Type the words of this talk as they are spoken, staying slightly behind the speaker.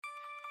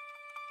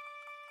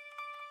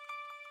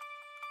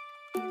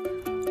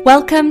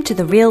Welcome to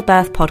the Real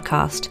Birth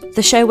Podcast,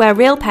 the show where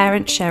real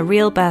parents share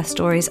real birth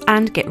stories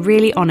and get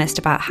really honest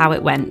about how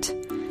it went.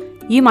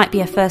 You might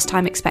be a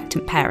first-time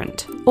expectant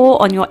parent,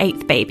 or on your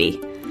 8th baby.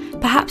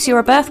 Perhaps you're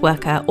a birth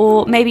worker,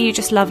 or maybe you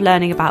just love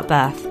learning about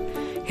birth.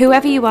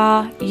 Whoever you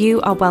are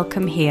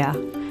welcome here.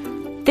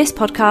 This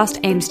podcast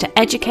aims to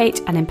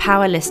educate and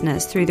empower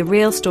listeners through the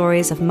real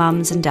stories of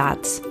mums and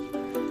dads.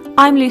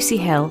 I'm Lucy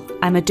Hill.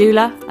 I'm a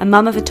doula, a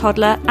mum of a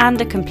toddler,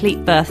 and a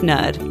complete birth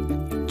nerd.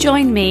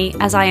 Join me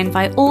as I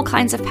invite all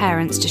kinds of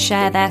parents to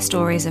share their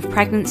stories of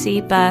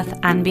pregnancy, birth,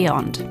 and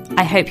beyond.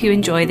 I hope you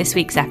enjoy this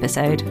week's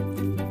episode.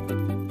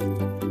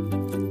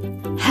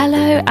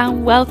 Hello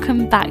and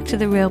welcome back to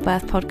the Real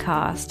Birth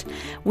Podcast.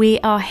 We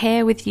are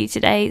here with you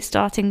today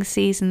starting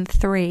season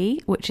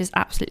 3, which is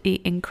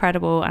absolutely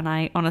incredible, and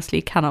I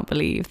honestly cannot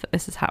believe that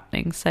this is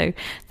happening. So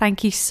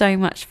thank you so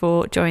much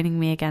for joining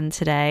me again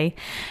today.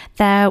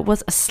 There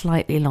was a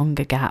slightly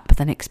longer gap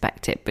than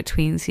expected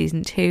between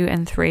season 2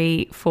 and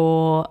 3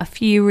 for a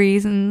few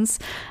reasons.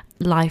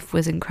 Life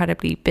was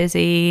incredibly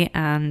busy,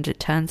 and it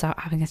turns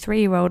out having a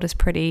 3-year-old is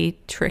pretty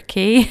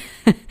tricky.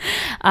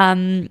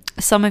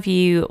 Some of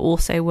you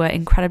also were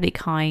incredibly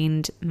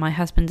kind. My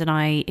husband and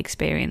I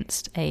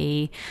experienced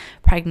a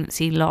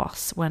pregnancy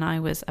loss when I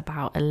was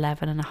about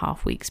 11 and a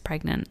half weeks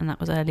pregnant, and that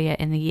was earlier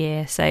in the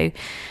year. So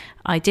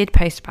I did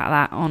post about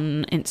that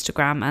on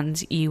Instagram, and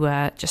you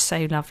were just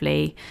so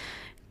lovely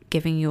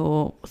giving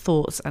your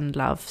thoughts and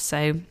love.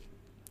 So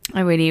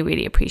I really,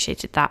 really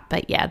appreciated that.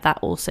 But yeah, that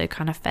also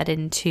kind of fed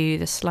into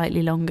the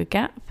slightly longer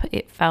gap.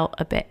 It felt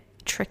a bit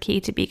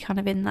tricky to be kind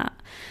of in that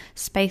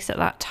space at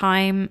that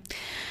time.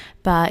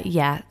 But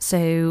yeah,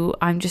 so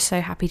I'm just so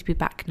happy to be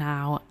back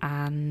now.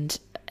 And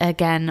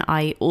again,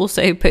 I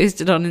also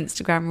posted on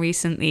Instagram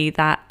recently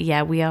that,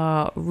 yeah, we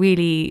are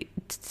really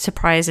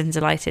surprised and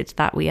delighted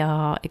that we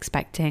are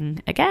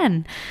expecting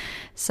again.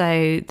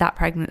 So that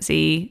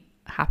pregnancy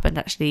happened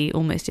actually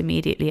almost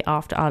immediately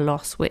after our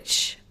loss,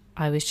 which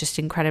I was just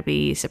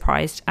incredibly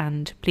surprised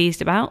and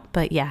pleased about.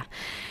 But yeah,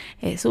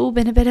 it's all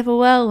been a bit of a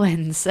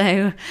whirlwind.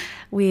 So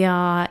we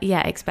are,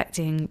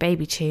 expecting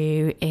baby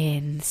 2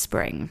 in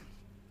spring.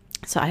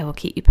 So I will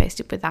keep you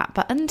posted with that.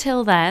 But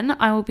until then,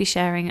 I will be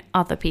sharing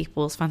other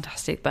people's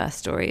fantastic birth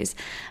stories.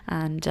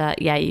 And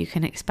you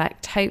can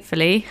expect,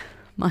 hopefully,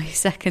 my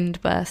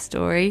second birth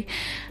story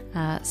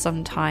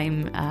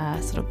sometime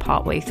sort of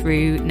partway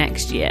through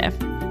next year.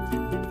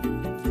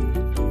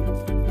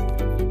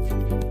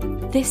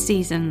 This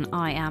season,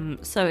 I am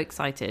so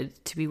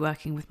excited to be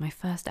working with my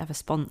first ever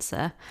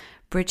sponsor,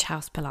 Bridge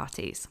House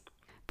Pilates.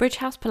 Bridge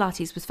House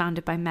Pilates was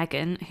founded by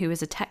Megan, who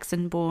is a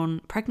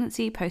Texan-born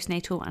pregnancy,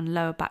 postnatal and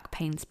lower back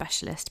pain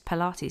specialist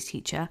Pilates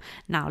teacher,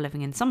 now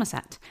living in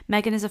Somerset.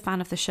 Megan is a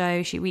fan of the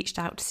show. She reached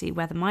out to see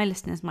whether my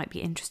listeners might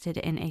be interested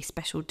in a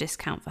special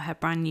discount for her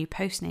brand new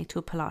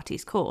postnatal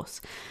Pilates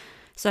course.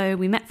 So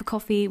we met for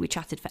coffee, we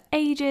chatted for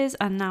ages,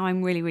 and now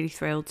I'm really, really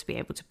thrilled to be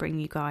able to bring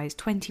you guys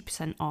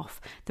 20% off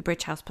the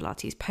Bridge House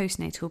Pilates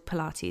postnatal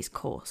Pilates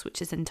course,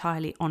 which is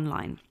entirely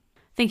online.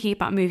 Thinking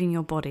about moving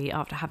your body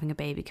after having a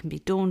baby can be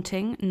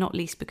daunting, not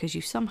least because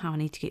you somehow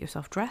need to get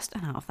yourself dressed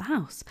and out of the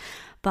house.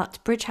 But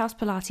Bridge House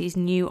Pilates'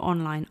 new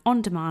online,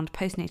 on-demand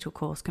postnatal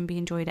course can be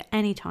enjoyed at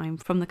any time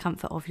from the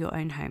comfort of your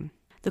own home.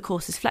 The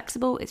course is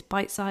flexible, it's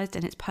bite-sized,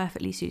 and it's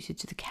perfectly suited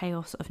to the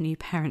chaos of new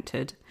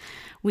parenthood.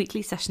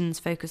 Weekly sessions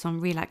focus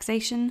on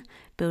relaxation,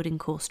 building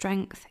core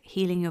strength,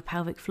 healing your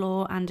pelvic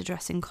floor, and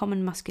addressing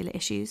common muscular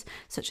issues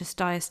such as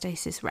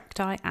diastasis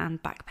recti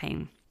and back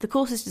pain. The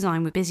course is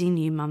designed with busy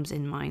new mums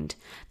in mind.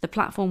 The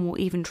platform will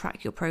even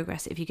track your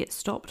progress if you get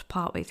stopped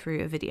partway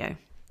through a video.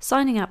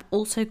 Signing up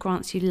also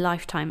grants you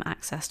lifetime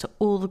access to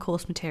all the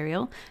course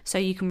material, so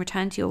you can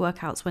return to your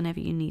workouts whenever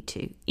you need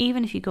to,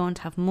 even if you go on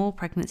to have more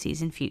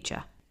pregnancies in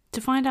future.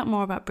 To find out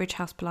more about Bridge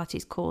House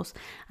Pilates course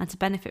and to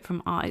benefit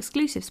from our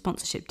exclusive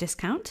sponsorship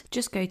discount,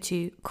 just go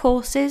to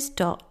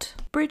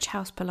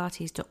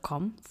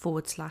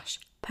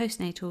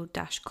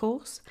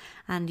courses.bridgehousepilates.com/postnatal-course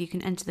and you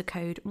can enter the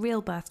code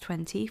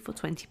REALBIRTH20 for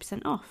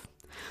 20% off.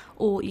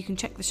 Or you can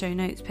check the show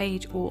notes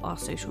page or our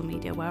social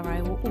media where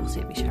I will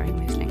also be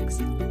sharing those links.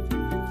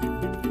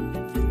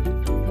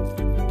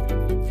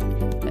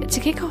 To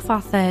kick off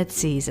our 3rd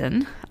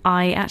season,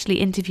 I actually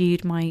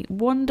interviewed my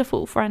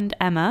wonderful friend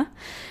Emma.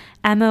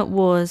 Emma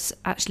was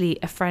actually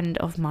a friend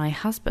of my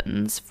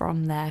husband's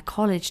from their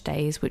college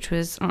days, which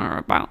was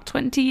about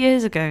 20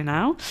 years ago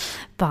now.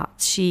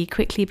 But she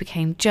quickly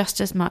became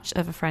just as much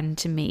of a friend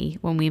to me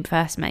when we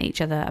first met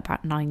each other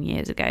about 9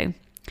 years ago.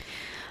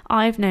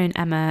 I've known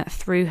Emma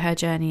through her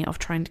journey of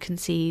trying to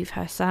conceive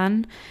her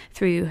son,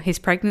 through his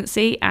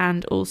pregnancy,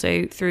 and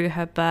also through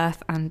her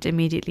birth and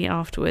immediately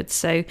afterwards.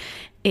 So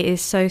it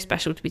is so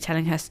special to be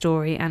telling her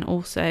story, and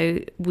also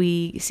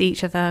we see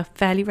each other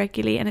fairly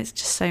regularly, and it's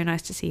just so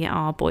nice to see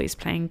our boys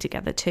playing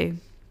together too.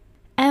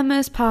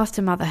 Emma's path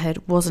to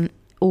motherhood wasn't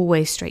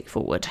always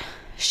straightforward.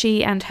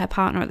 She and her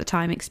partner at the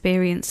time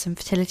experienced some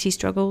fertility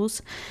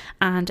struggles,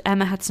 and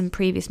Emma had some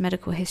previous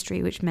medical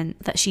history which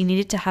meant that she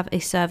needed to have a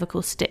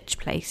cervical stitch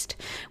placed,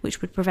 which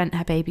would prevent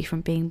her baby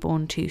from being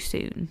born too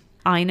soon.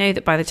 I know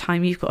that by the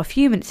time you've got a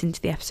few minutes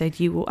into the episode,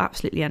 you will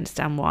absolutely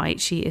understand why.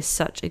 She is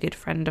such a good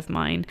friend of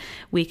mine.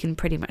 We can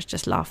pretty much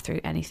just laugh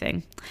through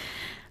anything.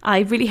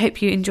 I really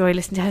hope you enjoy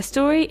listening to her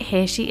story.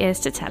 Here she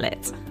is to tell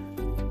it.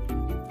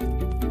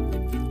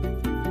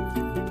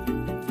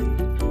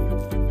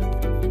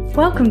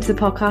 Welcome to the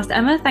podcast,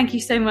 Emma. Thank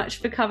you so much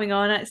for coming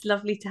on. It's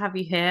lovely to have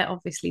you here.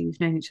 Obviously, we've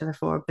known each other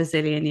for a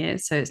bazillion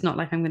years, so it's not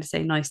like I'm going to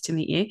say nice to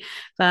meet you.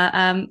 But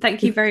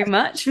thank you very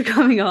much for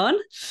coming on.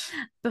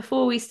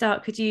 Before we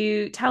start, could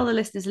you tell the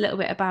listeners a little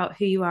bit about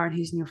who you are and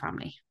who's in your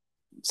family?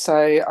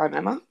 So I'm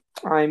Emma.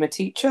 I'm a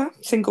teacher,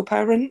 single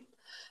parent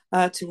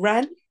to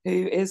Ren,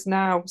 who is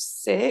now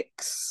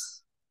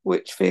 6,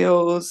 which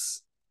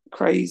feels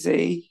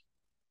crazy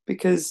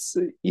because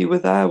you were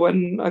there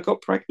when I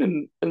got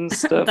pregnant and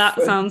stuff.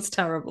 That sounds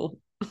terrible.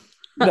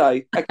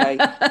 No, okay.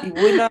 You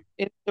were not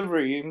in the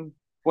room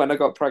when I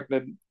got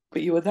pregnant,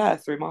 but you were there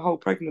through my whole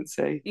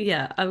pregnancy.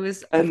 Yeah, I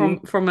was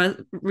from a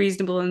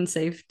reasonable and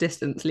safe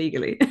distance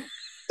legally.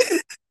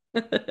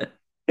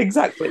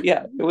 Exactly,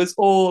 yeah. It was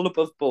all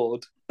above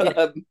board.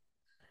 Yeah.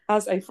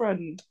 As a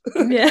friend.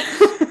 Yeah.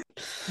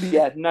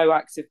 Yeah, no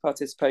active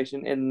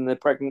participation in the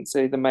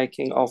pregnancy, the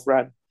making of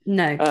Ren.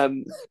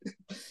 No.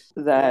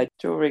 There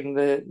during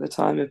the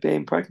time of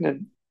being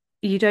pregnant.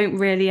 You don't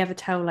really ever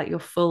tell like your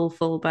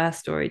full birth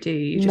story, do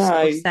you? You just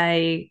No. sort of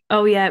say,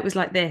 oh yeah, it was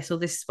like this, or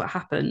this is what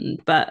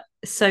happened. But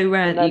it's so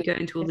rare that you go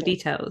into all the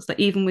details, like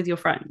even with your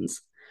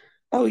friends.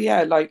 Oh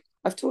yeah, like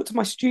I've talked to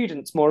my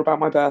students more about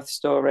my birth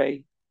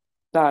story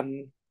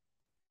than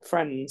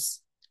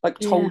friends. Like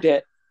told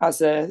it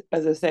as a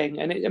thing.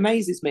 And it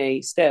amazes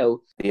me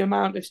still the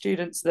amount of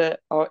students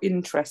that are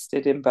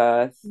interested in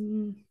birth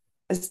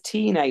as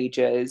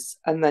teenagers,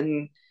 and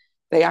then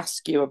they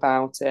ask you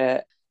about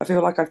it. I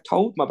feel like I've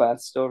told my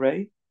birth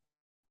story,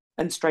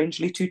 and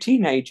strangely to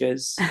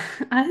teenagers.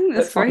 I think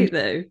that's great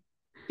though.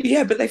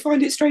 Yeah, but they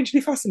find it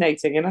strangely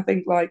fascinating. And I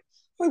think like,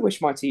 I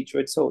wish my teacher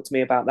had taught to me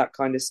about that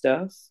kind of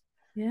stuff.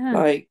 Yeah.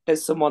 Like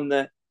as someone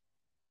that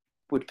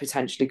would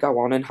potentially go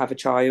on and have a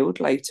child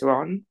later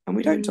on. And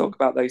we don't talk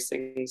about those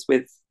things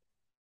with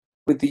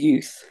the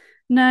youth.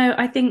 No,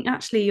 I think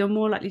actually you're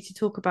more likely to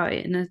talk about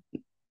it in a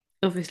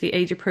obviously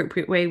age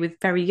appropriate way with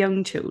very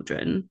young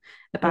children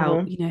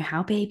about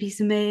how babies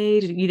are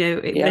made,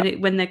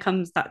 when there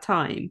comes that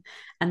time,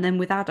 and then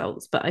with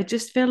adults. But I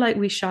just feel like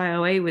we shy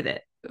away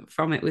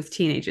from it with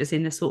teenagers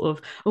in a sort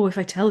of, oh, if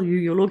I tell you,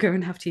 you'll all go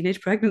and have teenage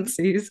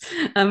pregnancies,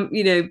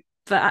 but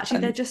actually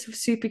they're just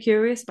super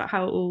curious about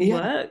how it all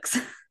works.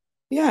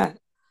 Yeah,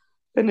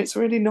 and it's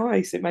really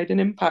nice. It made an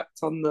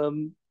impact on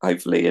them,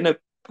 hopefully in a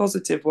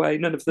positive way.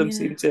 None of them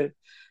seem to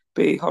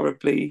be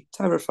horribly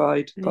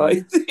terrified by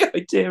the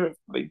idea of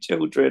having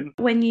children.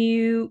 When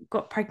you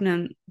got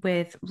pregnant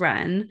with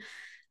Ren,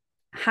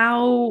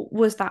 how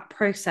was that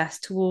process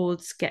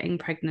towards getting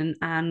pregnant?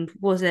 And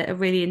was it a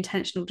really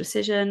intentional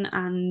decision?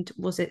 And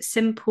was it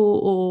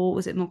simple or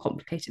was it more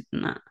complicated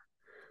than that?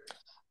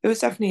 It was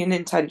definitely an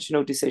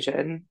intentional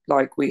decision.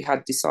 Like we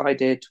had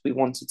decided we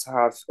wanted to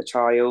have a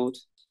child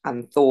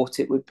and thought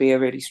it would be a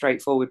really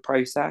straightforward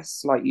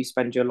process. Like you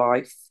spend your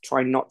life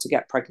trying not to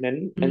get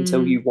pregnant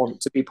until you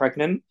want to be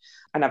pregnant.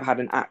 I never had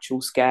an actual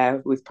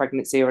scare with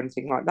pregnancy or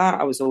anything like that.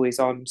 I was always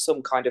on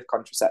some kind of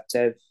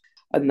contraceptive,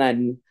 and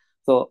then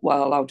thought,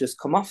 well, I'll just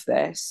come off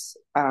this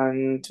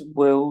and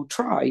we'll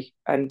try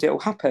and it'll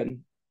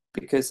happen,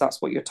 because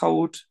that's what you're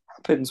told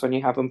happens when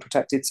you have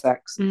unprotected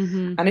sex.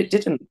 And it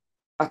didn't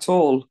at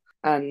all.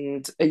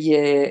 And a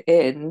year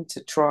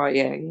into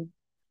trying,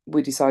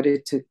 we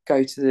decided to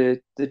go to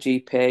the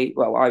GP.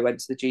 Well, I went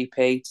to the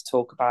GP to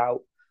talk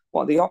about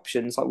what are the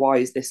options, like why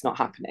is this not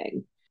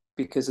happening?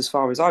 Because as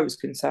far as I was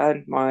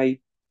concerned, my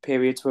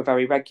periods were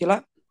very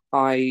regular.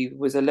 I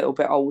was a little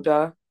bit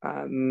older.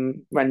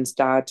 Ren's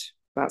dad,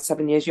 about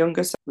 7 years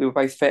younger, so we were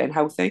both fit and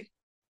healthy.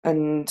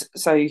 And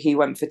so he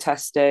went for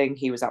testing.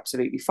 He was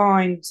absolutely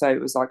fine. So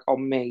it was like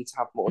on me to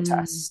have more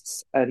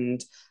tests, and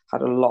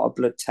had a lot of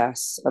blood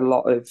tests, a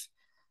lot of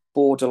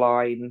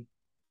borderline,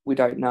 we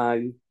don't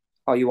know,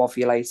 are you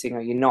ovulating?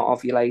 Are you not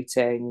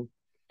ovulating?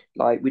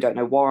 Like, we don't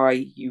know why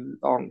you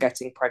aren't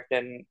getting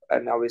pregnant.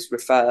 And I was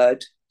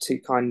referred to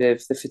kind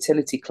of the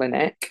fertility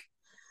clinic,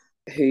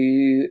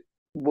 who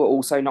were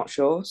also not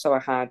sure. So I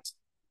had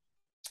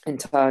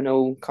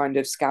internal kind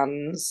of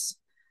scans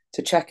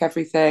to check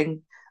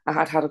everything. I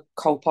had a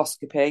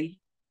colposcopy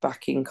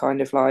back in kind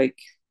of like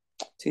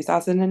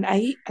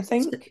 2008, I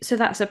think. So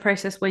that's a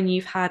process when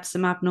you've had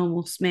some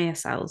abnormal smear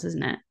cells,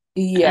 isn't it?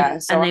 Yeah.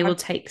 And they will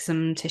take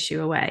some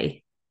tissue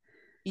away.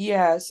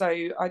 Yeah, so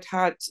I'd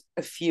had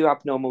a few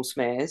abnormal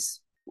smears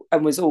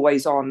and was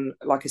always on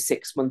like a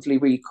 6 monthly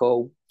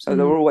recall. So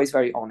they were always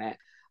very on it.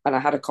 And I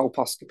had a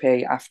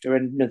colposcopy after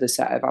another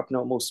set of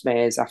abnormal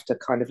smears, after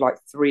kind of like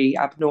 3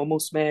 abnormal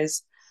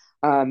smears.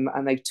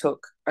 And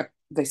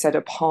they said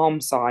a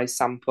palm size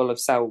sample of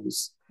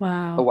cells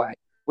away,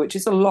 which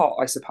is a lot,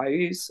 I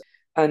suppose.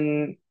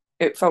 And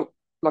it felt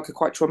like a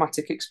quite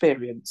traumatic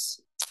experience.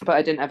 But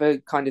I didn't ever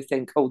kind of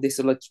think, oh, this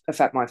will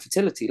affect my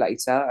fertility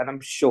later. And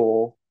I'm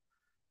sure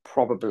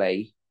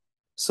probably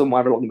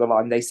somewhere along the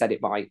line they said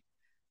it might.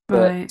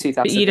 But Right.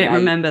 But you don't 2008,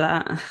 remember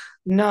that.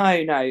 no.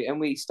 And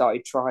we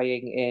started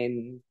trying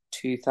in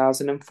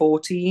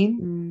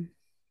 2014. Mm.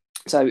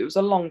 So it was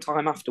a long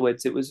time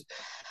afterwards.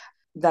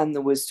 Then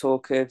there was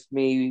talk of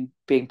me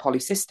being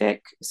polycystic.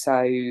 So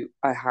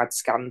I had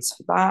scans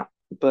for that,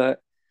 but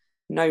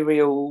no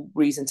real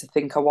reason to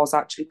think I was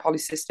actually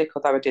polycystic,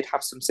 although I did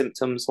have some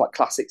symptoms, like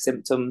classic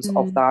symptoms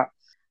of Mm. that.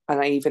 And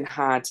I even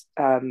had,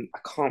 I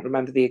can't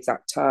remember the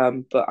exact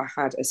term, but I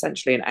had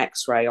essentially an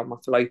X-ray on my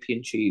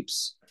fallopian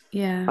tubes,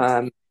 Yeah.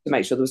 to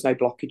make sure there was no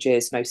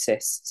blockages, no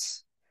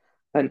cysts,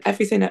 and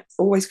everything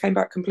always came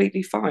back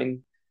completely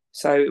fine.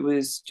 So it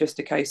was just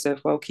a case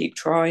of, well, keep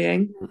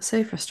trying. That's so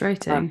Um,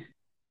 frustrating.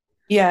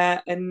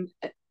 yeah, and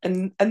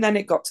then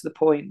it got to the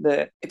point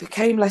that it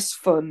became less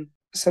fun.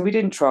 So we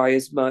didn't try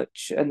as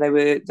much, and they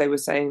were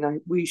saying,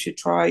 like, we should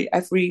try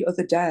every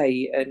other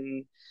day,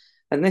 and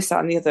this, that,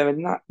 and the other,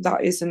 and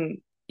that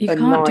isn't You a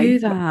can't nice. do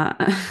that.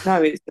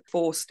 No, it's a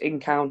forced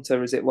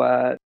encounter, as it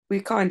were. We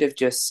kind of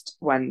just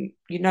went,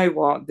 you know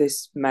what,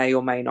 this may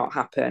or may not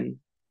happen.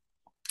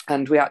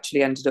 And we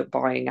actually ended up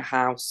buying a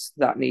house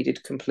that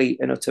needed complete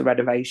and utter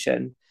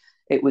renovation.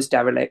 It was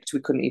derelict. We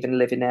couldn't even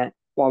live in it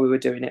while we were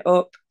doing it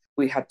up.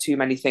 We had too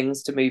many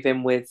things to move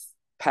in with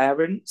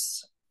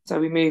parents. So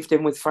we moved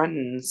in with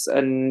friends.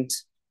 And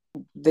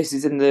this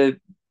is in the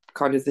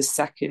kind of the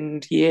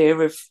second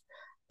year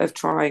of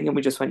trying. And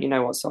we just went, you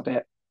know what, sod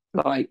it.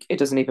 Like, it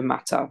doesn't even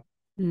matter.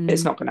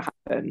 It's Mm. not going to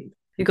happen.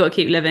 You've got to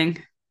keep living.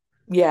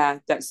 Yeah,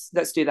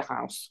 let's do the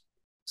house.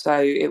 So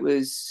it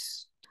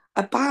was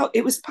about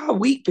a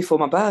week before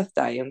my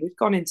birthday, and we'd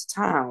gone into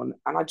town,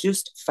 and I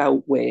just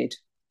felt weird.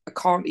 I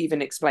can't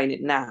even explain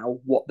it now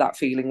what that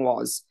feeling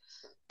was.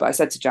 But I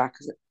said to Jack,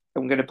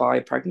 I'm going to buy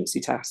a pregnancy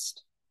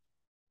test.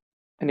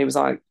 And he was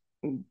like,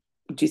 do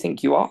you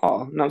think you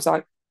are? And I was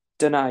like,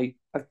 don't know.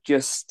 I've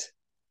just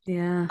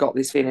Yeah. got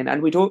this feeling.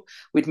 And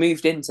we'd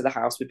moved into the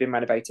house, we'd been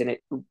renovating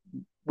it,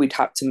 we'd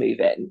had to move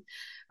in.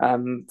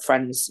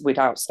 Friends, we'd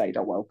outstayed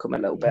our welcome a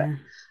little bit. Yeah.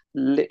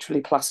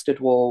 Literally plastered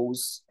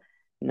walls,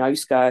 no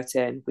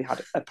skirting. We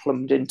had a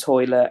plumbed in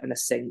toilet and a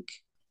sink.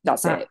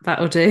 That's it.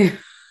 That'll do.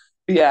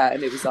 Yeah.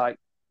 And it was like,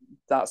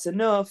 that's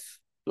enough.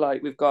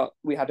 Like,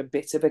 we had a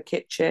bit of a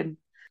kitchen,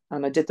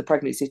 and I did the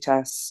pregnancy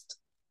test,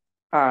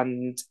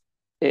 and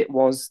it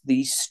was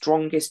the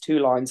strongest 2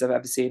 lines I've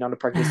ever seen on a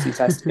pregnancy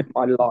test in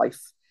my life.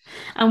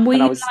 And were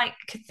And I you was, like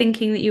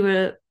thinking that you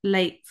were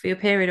late for your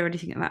period or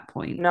anything at that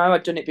point? no,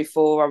 I'd done it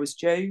before I was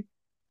due.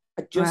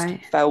 I just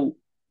Right. felt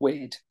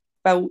weird,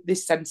 felt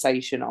this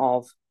sensation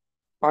of,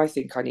 I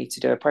think I need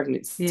to do a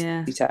pregnancy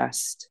Yeah.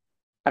 test.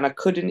 And I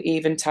couldn't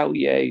even tell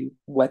you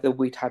whether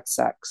we'd had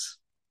sex.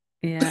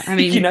 Yeah. Like, I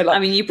mean,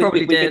 you because probably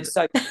we've been did.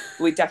 so,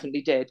 we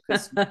definitely did.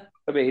 Because,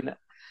 I mean,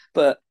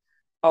 but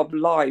our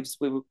lives,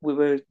 we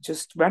were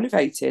just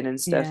renovating and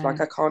stuff. Yeah. Like,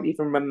 I can't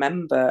even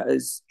remember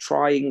us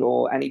trying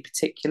or any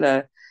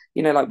particular,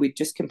 like, we'd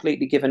just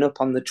completely given up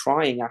on the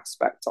trying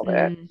aspect of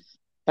it, Mm.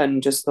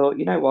 and just thought,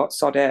 you know what,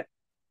 sod it,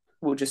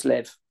 we'll just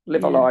live our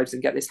Yeah. lives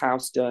and get this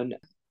house done.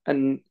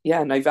 And yeah,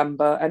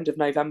 end of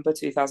November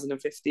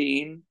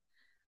 2015,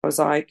 I was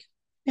like,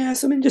 yeah,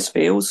 something just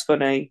feels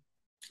funny.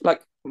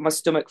 Like, my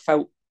stomach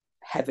felt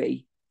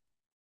heavy,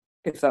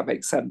 if that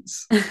makes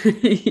sense.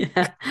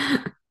 Yeah.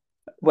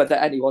 Whether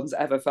anyone's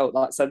ever felt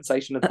that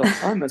sensation and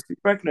thought, I must be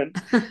pregnant.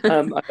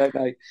 I don't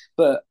know.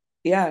 But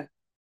yeah.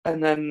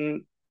 And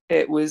then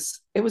it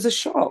was a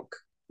shock.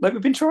 Like,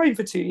 we've been trying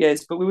for 2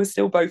 years, but we were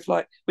still both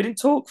like, we didn't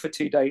talk for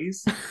 2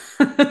 days.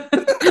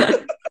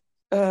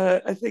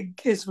 I think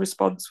his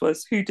response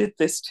was, who did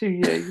this to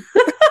you?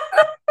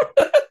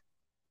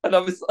 And I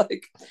was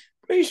like,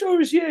 pretty sure it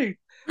was you.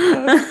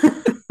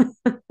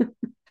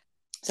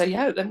 So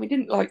yeah, then we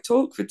didn't like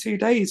talk for 2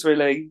 days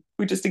really.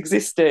 We just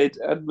existed,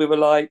 and we were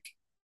like,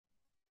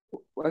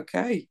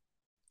 okay,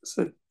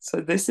 so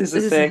this is a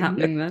This isn't thing,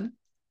 happening then.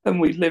 and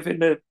we live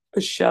in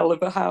a shell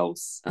of a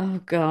house. Oh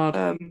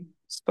God.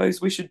 Suppose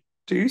we should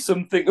do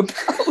something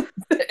about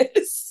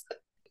this.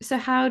 So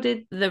how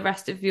did the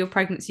rest of your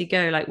pregnancy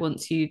go? Like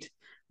once you'd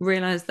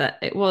realized that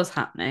it was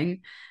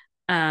happening,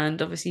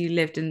 and obviously you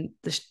lived in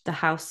the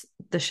house,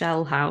 the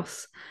shell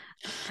house.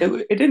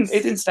 It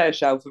didn't stay a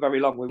shell for very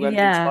long. We went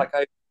into Yeah. like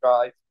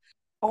overdrive.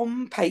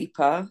 On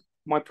paper,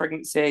 my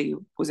pregnancy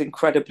was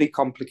incredibly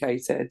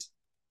complicated.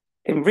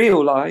 In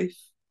real life,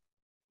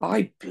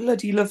 I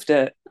bloody loved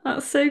it.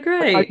 That's so Like,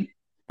 great.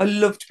 I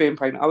loved being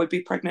pregnant. I would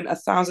be pregnant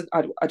 1,000.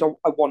 I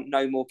want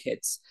no more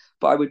kids,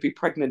 but I would be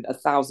pregnant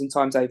 1,000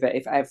 times over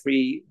if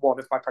every one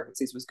of my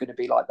pregnancies was going to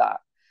be like that.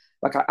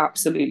 Like, I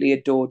absolutely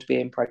adored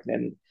being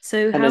pregnant.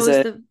 So And how as was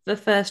a, the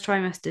first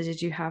trimester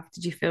did you have?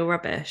 Did you feel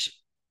rubbish?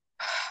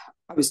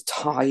 I was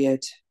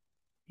tired,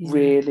 Yeah.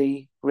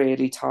 really,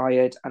 really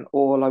tired, and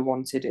all I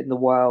wanted in the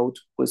world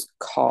was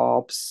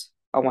carbs.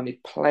 I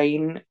wanted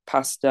plain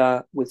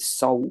pasta with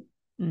salt.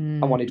 I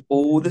Mm. wanted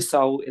all the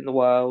salt in the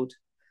world,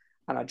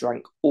 and I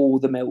drank all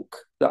the milk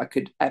that I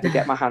could ever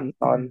get my hands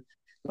on.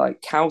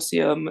 Like,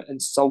 calcium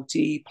and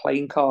salty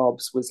plain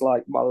carbs was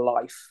like my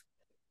life.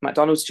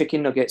 McDonald's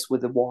chicken nuggets were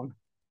the one.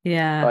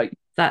 Yeah. Like,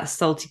 That's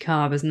salty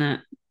carb, isn't it?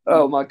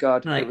 Oh my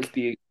God, it was Like,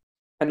 beautiful.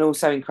 And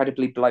also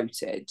incredibly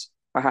bloated.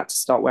 I had to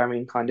start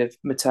wearing kind of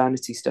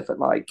maternity stuff at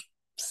like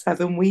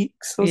 7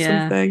 weeks or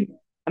yeah, something.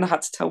 And I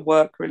had to tell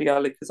work really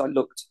early because I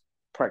looked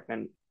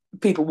pregnant.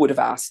 People would have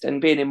asked,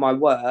 and being in my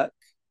work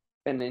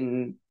and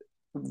in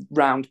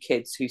round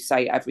kids who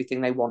say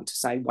everything they want to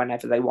say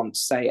whenever they want to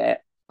say it,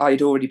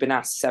 I'd already been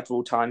asked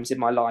several times in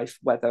my life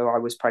whether I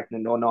was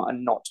pregnant or not,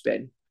 and not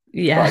been.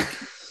 yeah, Like,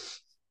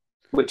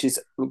 which is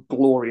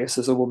glorious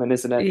as a woman,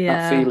 isn't it? That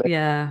yeah, feeling.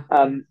 yeah.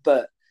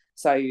 But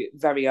so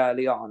very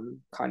early on,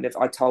 kind of,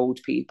 I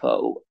told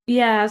people,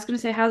 Yeah, I was going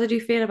to say, how did you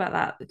feel about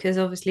that? Because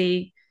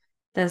obviously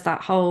there's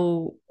that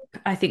whole,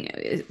 I think,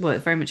 well,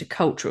 it's very much a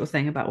cultural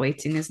thing about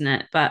waiting, isn't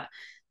it? But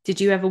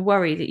did you ever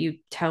worry that you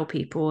tell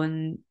people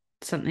and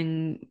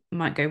something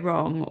might go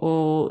wrong?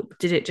 Or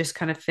did it just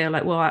kind of feel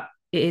like, well,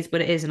 it is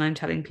what it is, and I'm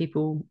telling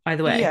people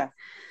either way? yeah,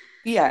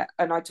 yeah.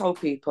 And I told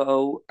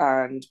people,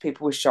 and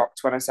people were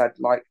shocked when I said,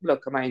 like,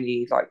 look, I'm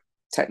only like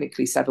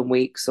technically 7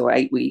 weeks or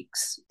 8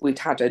 weeks. We'd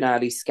had an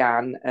early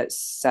scan at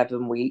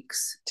 7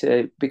 weeks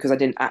to because I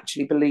didn't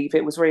actually believe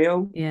it was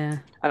real. Yeah.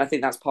 And I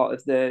think that's part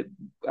of the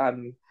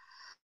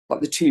like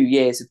the 2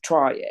 years of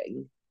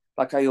trying.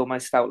 Like I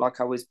almost felt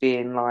like I was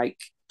being like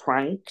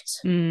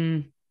pranked.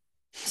 Mm,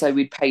 So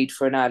we'd paid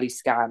for an early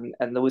scan,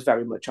 and there was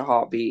very much a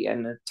heartbeat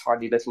and a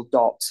tiny little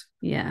dot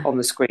yeah. on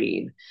the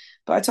screen.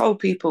 But I told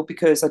people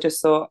because I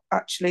just thought,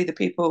 actually, the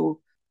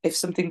people, if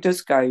something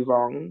does go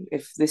wrong,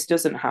 if this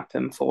doesn't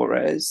happen for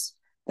us,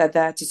 they're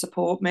there to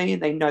support me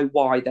and they know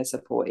why they're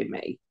supporting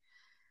me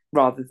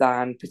rather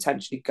than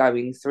potentially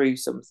going through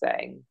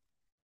something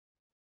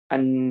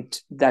and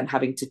then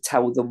having to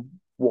tell them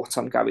what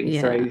I'm going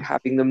Yeah. through,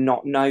 having them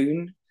not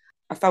known.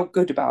 I felt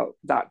good about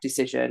that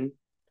decision.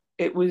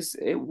 It was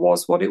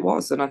what it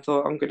was, and I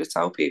thought I'm going to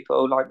tell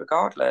people like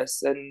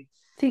regardless. And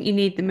I think you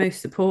need the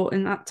most support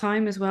in that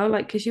time as well,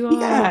 like, because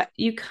yeah,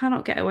 you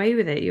cannot get away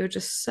with it. You're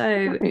just so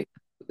right.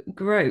 and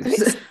gross.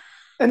 it's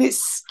and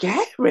it's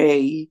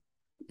scary.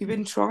 You've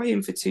been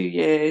trying for 2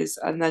 years,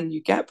 and then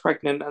you get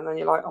pregnant, and then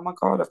you're like, oh my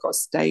God, I've got to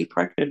stay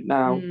pregnant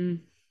now. Mm,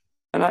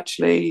 And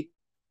actually,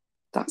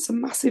 that's a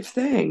massive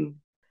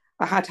thing.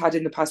 I had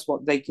in the past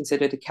what they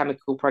considered a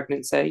chemical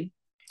pregnancy,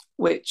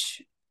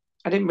 which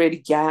I didn't really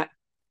get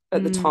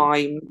at the mm,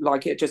 time.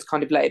 Like it just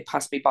kind of let it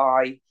pass me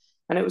by.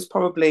 And it was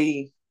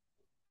probably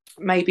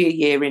maybe a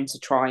year into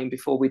trying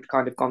before we'd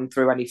kind of gone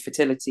through any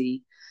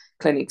fertility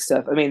clinic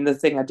stuff. I mean, the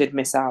thing I did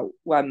miss out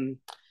when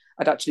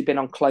I'd actually been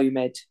on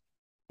Clomid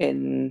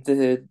in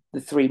the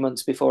 3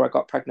 months before I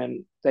got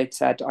pregnant. They'd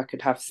said I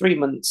could have 3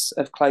 months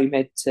of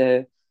Clomid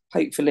to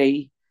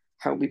hopefully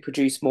help me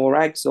produce more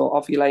eggs or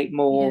ovulate yeah.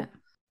 more,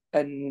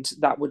 and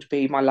that would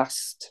be my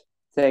last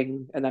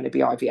thing, and then it'd be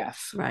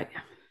IVF. Right.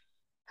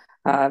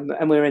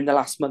 And we were in the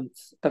last month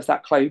of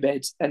that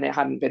Clomid, and it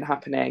hadn't been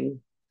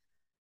happening,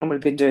 and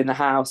we'd been doing the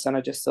house, and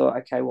I just thought,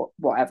 okay,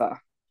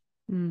 whatever.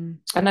 Mm,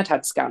 And I'd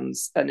had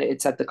scans, and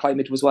it said the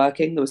Clomid was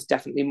working. There was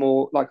definitely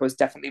more, like I was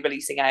definitely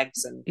releasing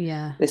eggs, and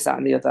yeah. this, that,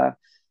 and the other.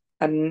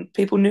 And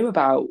people knew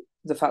about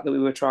the fact that we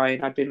were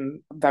trying. I'd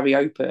been very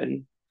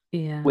open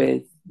Yeah.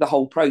 with the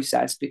whole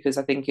process because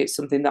I think it's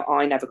something that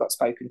I never got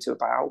spoken to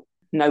about.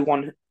 No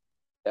one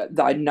that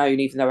I'd known,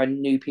 even though I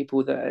knew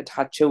people that had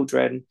had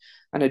children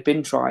and had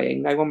been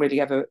trying, no one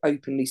really ever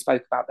openly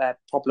spoke about their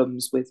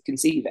problems with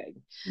conceiving.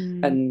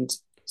 Mm. And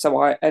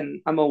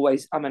I'm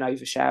an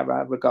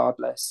oversharer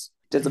regardless.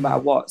 Doesn't matter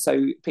what.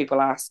 So people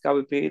ask, I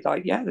would be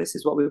like, yeah, this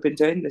is what we've been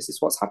doing. This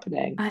is what's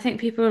happening. I think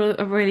people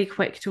are really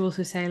quick to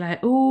also say, like,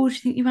 oh, do you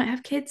think you might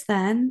have kids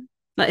then?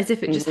 Like, as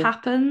if it just Mm-hmm.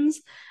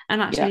 happens. And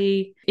Yeah.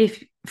 actually,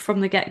 if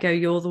from the get-go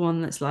you're the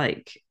one that's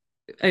like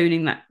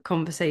owning that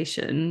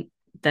conversation,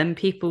 then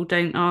people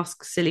don't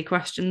ask silly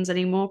questions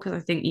anymore, because I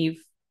think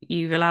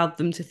you've allowed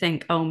them to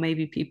think, oh,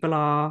 maybe people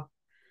are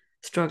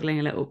struggling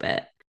a little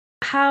bit.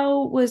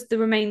 How was the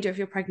remainder of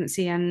your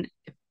pregnancy, and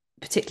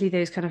particularly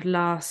those kind of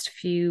last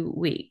few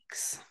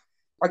weeks?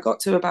 I got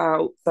to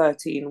about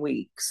 13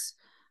 weeks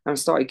and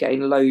started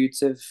getting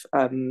loads of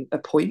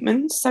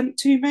appointments sent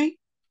to me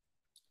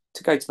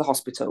to go to the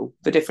hospital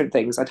for different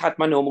things. I'd had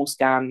my normal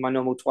scan, my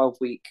normal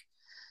 12-week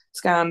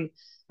scan.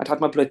 I'd had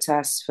my blood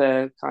tests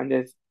for kind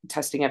of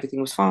testing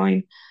everything was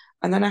fine.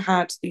 And then I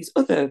had these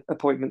other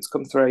appointments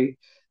come through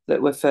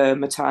that were for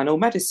maternal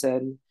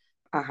medicine.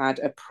 I had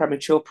a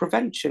premature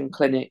prevention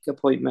clinic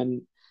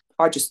appointment.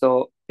 I just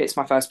thought it's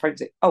my first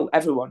pregnancy. Oh,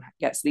 everyone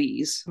gets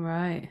these.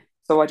 Right.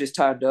 So I just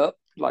turned up,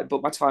 like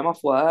booked my time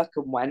off work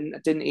and went. I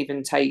didn't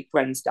even take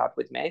Ren's dad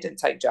with me. I didn't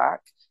take Jack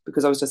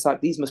because I was just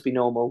like, these must be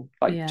normal,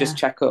 like just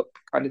Yeah. check up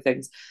kind of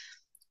things.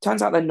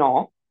 Turns out they're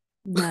not.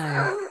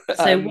 No.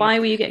 So um, why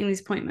were you getting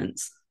these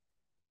appointments?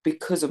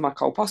 because of my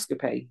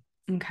colposcopy.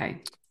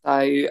 Okay.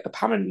 So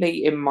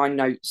apparently, in my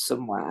notes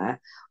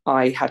somewhere,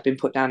 I had been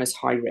put down as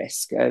high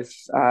risk of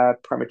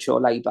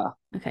premature labour.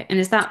 Okay. And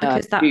is that Uh,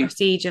 because that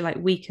procedure like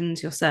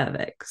weakens your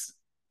cervix?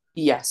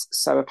 yes.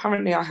 So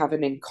apparently, I have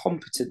an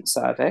incompetent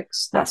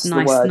cervix. That's That's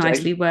the wording.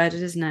 nicely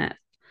worded, isn't it?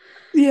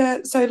 Yeah.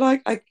 So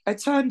like, I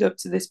turned up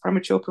to this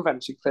premature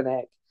prevention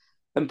clinic.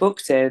 and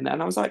booked in.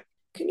 And I was like,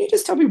 can you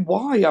just tell me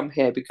why I'm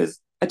here? Because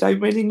I don't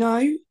really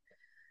know.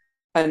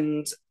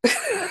 And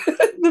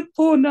the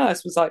poor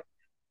nurse was like,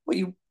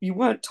 well, you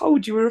weren't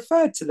told you were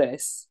referred to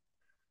this.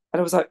 And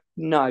I was like,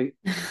 no.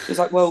 She was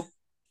like, well,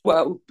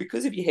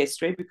 because of your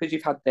history, because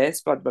you've had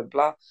this, blah, blah,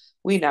 blah,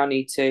 we now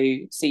need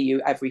to see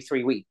you every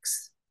 3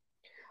 weeks.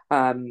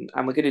 And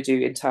we're going to do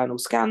internal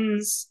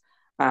scans,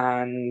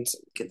 and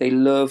they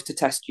love to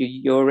test your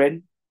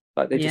urine.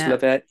 Like, they just Yeah.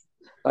 love it.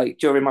 Like,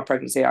 during my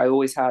pregnancy, I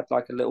always had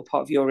like a little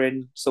pot of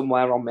urine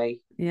somewhere on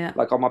me, Yeah.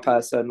 like on my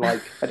person.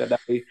 Like, I don't know,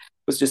 it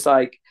was just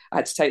like I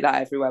had to take that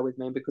everywhere with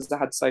me because I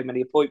had so many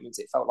appointments.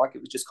 It felt like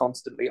it was just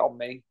constantly on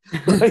me.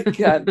 like,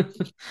 so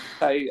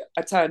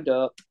I turned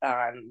up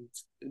and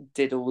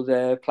did all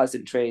the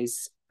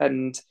pleasantries.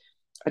 And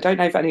I don't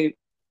know if anyone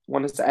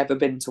has ever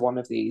been to one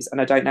of these, and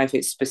I don't know if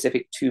it's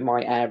specific to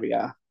my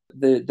area,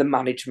 the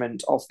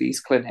management of these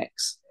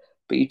clinics.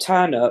 But you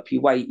turn up, you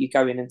wait, you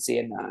go in and see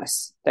a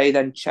nurse. They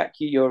then check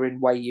your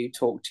urine, weigh you,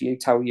 talk to you,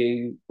 tell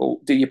you, or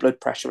do your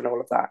blood pressure and all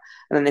of that.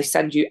 And then they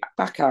send you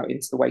back out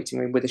into the waiting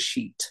room with a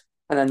sheet.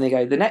 And then they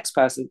go, the next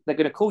person, they're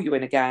going to call you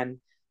in again,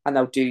 and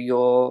they'll do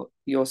your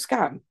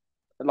scan,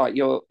 like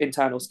your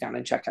internal scan,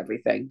 and check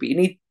everything. But you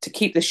need to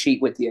keep the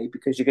sheet with you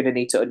because you're going to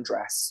need to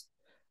undress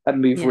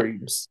and move Yeah.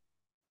 rooms.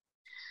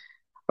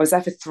 I was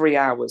there for 3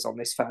 hours on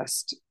this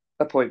first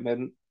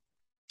appointment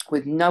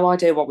with no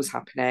idea what was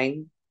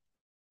happening,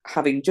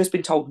 having just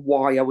been told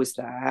why I was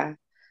there,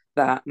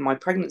 that my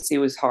pregnancy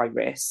was high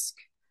risk,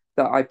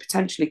 that I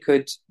potentially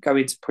could go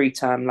into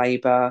preterm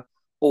labour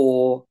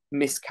or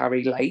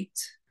miscarry late.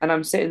 And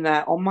I'm sitting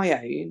there on my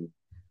own,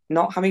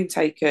 not having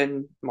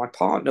taken my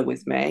partner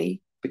with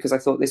me because I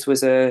thought this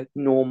was a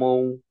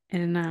normal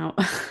In and out.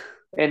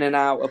 in and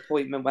out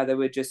appointment where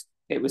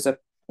it was a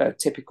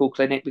typical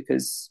clinic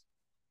because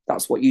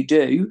that's what you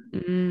do.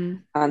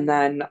 Mm. And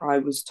then I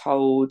was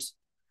told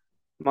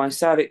my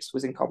cervix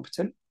was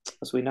incompetent,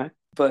 as we know,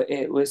 but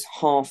it was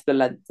half the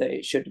length that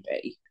it should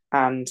be.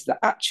 And that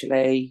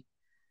actually,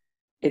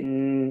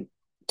 in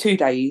 2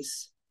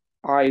 days,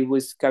 I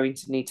was going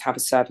to need to have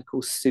a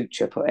cervical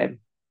suture put in.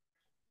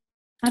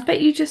 I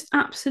bet you just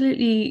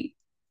absolutely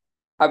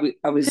I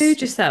was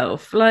pooed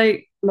yourself.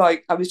 Like,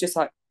 I was just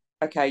like,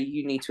 okay,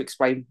 you need to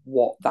explain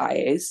what that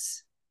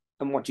is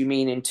and what do you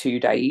mean in 2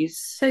 days.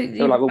 so They were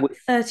you've like, well, got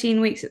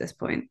 13 weeks at this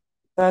point.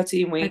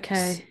 13 weeks.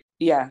 Okay.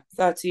 Yeah,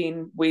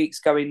 13 weeks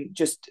going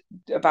just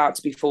about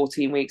to be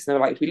 14 weeks. And they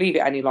were like, if we leave it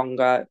any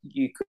longer,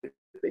 you could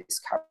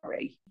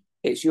miscarry.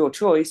 It's your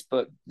choice,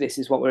 but this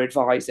is what we're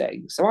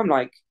advising. So I'm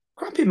like,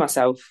 crapping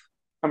myself.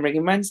 I'm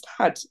ringing men's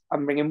dad.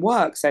 I'm ringing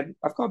work, saying,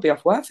 I've got to be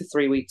off work for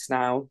 3 weeks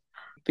now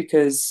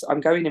because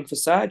I'm going in for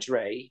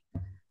surgery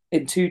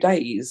in 2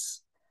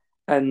 days.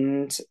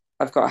 And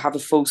I've got to have a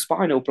full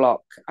spinal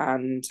block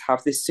and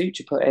have this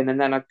suture put in. And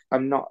then I've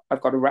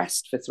got to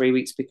rest for 3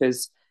 weeks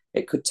because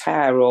it could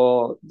tear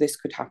or this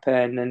could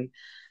happen.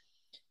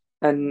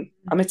 And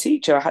I'm a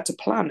teacher. I had to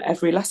plan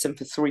every lesson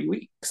for 3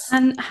 weeks.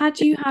 And had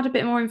you had a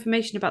bit more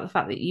information about the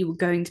fact that you were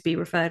going to be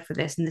referred for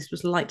this and this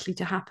was likely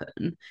to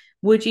happen,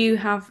 would you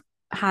have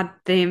had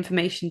the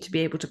information to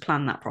be able to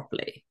plan that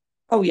properly?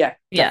 Oh yeah,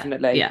 Yeah,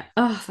 definitely. yeah.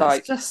 Oh, that's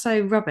Like just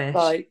so rubbish.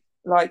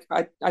 like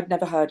I'd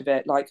never heard of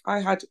it. Like, I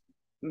had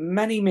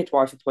many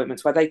midwife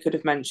appointments where they could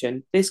have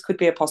mentioned this could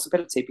be a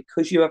possibility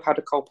because you have had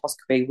a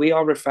colposcopy. We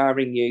are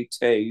referring you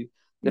to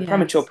the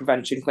premature Yes.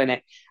 prevention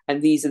clinic,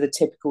 and these are the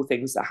typical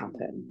things that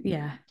happen.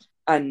 Yeah.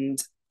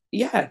 And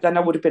yeah, then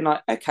I would have been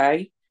like,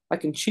 okay, I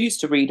can choose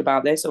to read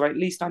about this, or at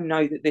least I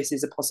know that this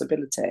is a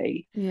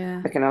possibility.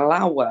 Yeah. I can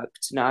allow work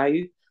to know.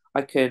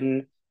 I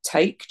can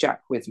take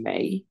Jack with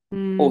me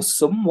or Mm,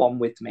 someone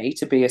with me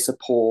to be a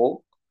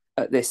support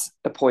at this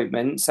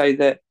appointment so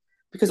that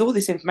because all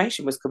this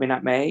information was coming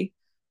at me,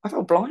 I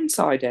felt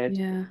blindsided.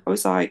 yeah. I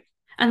was like,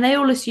 And they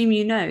all assume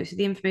you know, so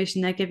the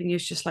information they're giving you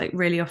is just like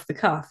really off the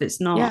cuff. It's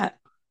not. yeah.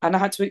 And I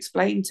had to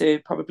explain to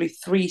probably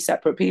three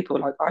separate people,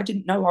 like, I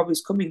didn't know I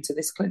was coming to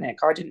this clinic.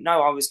 I didn't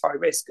know I was high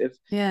risk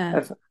Yeah.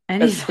 of, of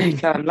Anything.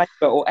 preterm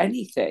labour or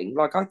anything.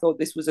 Like, I thought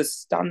this was a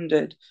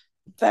standard,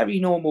 very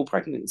normal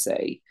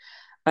pregnancy.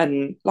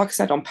 And like I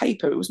said, on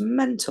paper, it was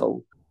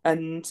mental.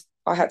 And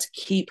I had to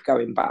keep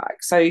going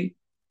back. So,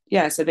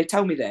 yeah, so they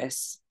tell me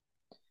this.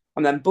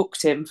 I'm then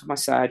booked in for my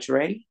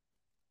surgery.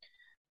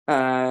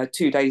 2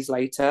 days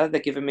later, they're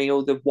giving me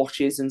all the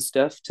washes and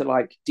stuff to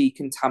like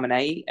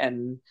decontaminate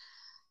and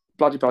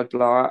blah, blah, blah,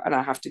 blah. And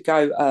I have to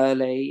go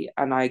early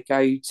and I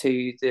go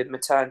to the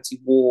maternity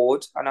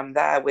ward and I'm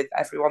there with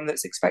everyone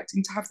that's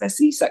expecting to have their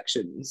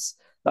C-sections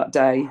that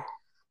day.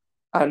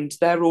 And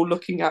they're all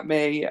looking at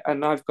me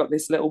and I've got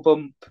this little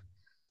bump.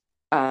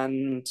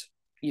 And,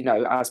 you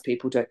know, as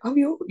people do,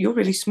 oh, you're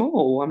really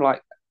small. I'm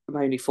like, I'm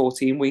only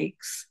 14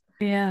 weeks.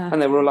 Yeah.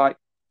 And they were all like,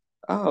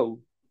 oh.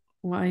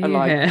 Why are And you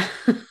like,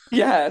 here?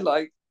 yeah,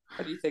 like,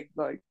 and you think,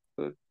 like,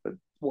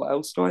 what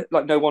else do I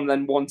like? No one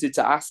then wanted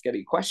to ask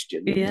any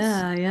questions.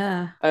 Yeah,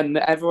 yeah. And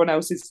everyone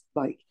else is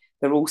like,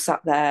 they're all sat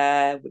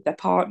there with their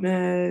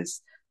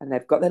partners and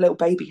they've got their little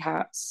baby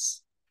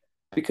hats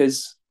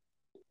because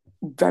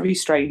very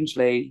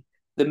strangely,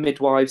 the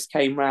midwives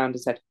came round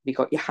and said, "Have you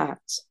got your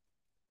hat?"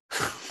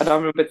 And I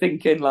remember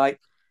thinking, like,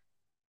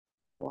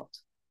 what?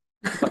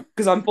 Like,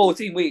 because I'm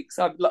 14 weeks,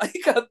 I've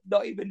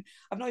not even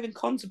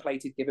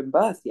contemplated giving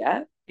birth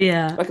yet.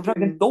 Yeah. Like, I've not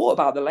even thought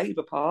about the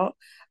labour part.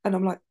 And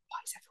I'm like, why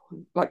is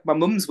everyone, like, my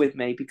mum's with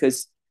me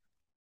because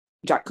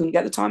Jack couldn't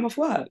get the time off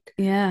work.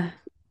 Yeah.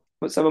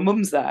 So my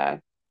mum's there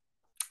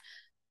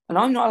and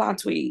I'm not allowed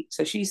to eat.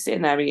 So she's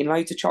sitting there eating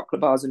loads of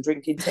chocolate bars and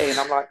drinking tea. And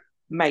I'm like,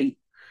 mate,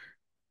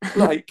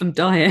 like, I'm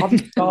dying. I'm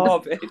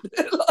starving.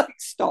 Like,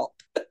 stop.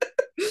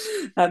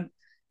 And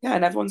yeah,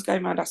 and everyone's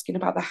going around asking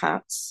about the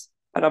hats.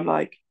 And I'm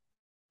like,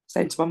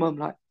 saying to my mum,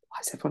 like, why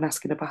is everyone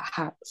asking about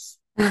hats?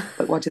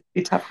 Like, why do they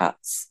need to have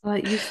hats?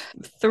 Like you've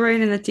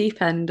thrown in the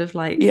deep end of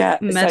like Yeah,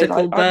 so medical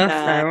like I'm birth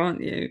there, there,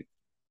 aren't you?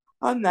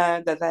 I'm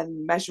there. They're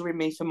then measuring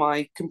me for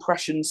my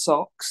compression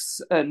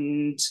socks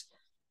and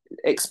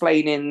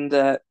explaining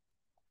that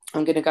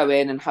I'm going to go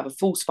in and have a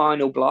full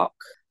spinal block,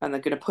 and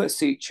they're going to put a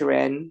suture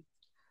in,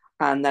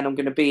 and then I'm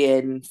going to be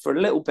in for a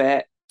little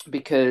bit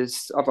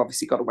because I've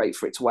obviously got to wait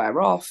for it to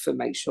wear off and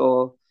make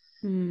sure.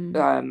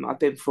 I've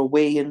been for a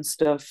wee and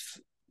stuff.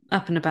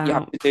 Up and You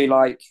have about. to do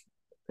like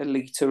a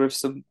litre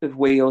of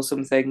wee or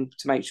something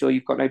to make sure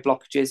you've got no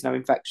blockages, no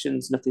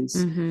infections, nothing's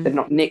they've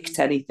not nicked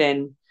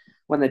anything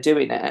when they're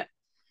doing it.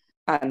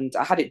 And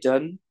I had it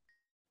done.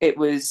 It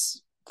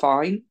was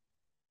fine.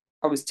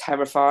 I was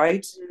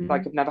terrified.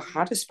 Like, I've never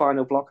had a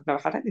spinal block. I've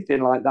never had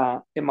anything like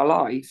that in my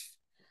life.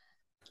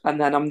 And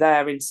then I'm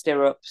there in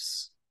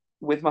stirrups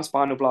with my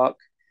spinal block,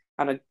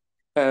 and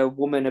a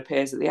woman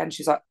appears at the end.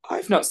 She's like,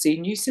 "I've not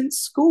seen you since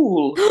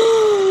school."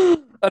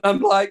 And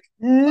I'm like,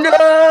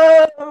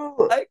 No.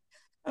 like,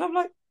 and I'm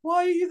like,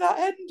 "Why are you that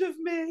end of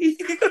me?"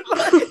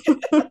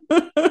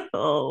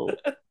 Oh.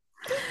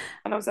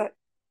 And I was like,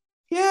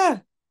 "Yeah,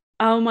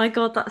 Oh my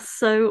God, that's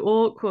so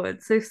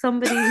awkward. So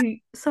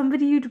somebody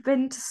you'd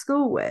been to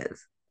school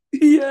with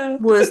yeah."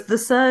 was the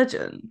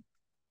surgeon.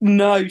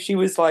 No, she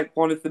was like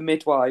one of the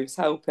midwives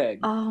helping.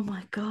 Oh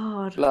my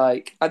God.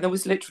 Like, and there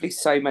was literally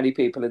so many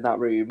people in that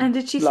And room.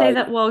 did she say Like,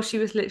 that while she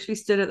was literally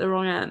stood at the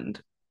wrong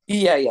end?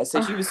 yeah, yeah.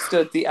 So she was stood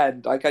Oh, at the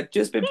end. Like, I'd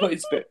just been put in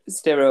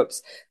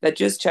stirrups. They're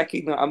just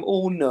checking that I'm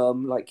all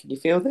numb. Like, can you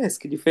feel this?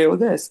 Can you feel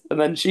this?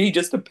 And then she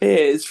just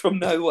appears from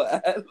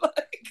nowhere.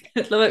 Like,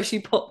 it's like she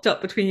popped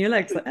up between your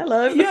legs, like,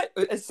 hello. yeah,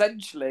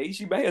 essentially,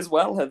 she may as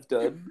well have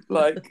done.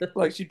 Like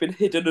she'd been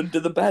hidden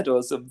under the bed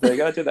or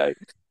something. I don't know.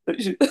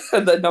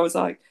 And then I was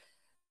like,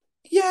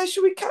 yeah,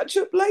 should we catch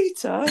up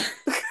later?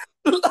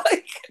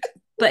 Like,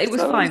 But it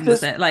was so I was fine,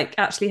 was just, it? Like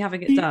actually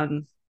having it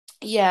done.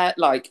 yeah,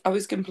 like I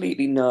was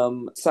completely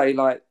numb. So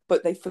like,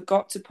 but they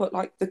forgot to put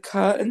like the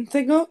curtain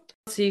thing up.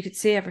 So you could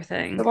see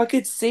everything. So I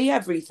could see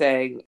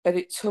everything. And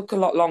it took a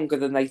lot longer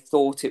than they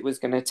thought it was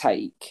going to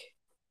take.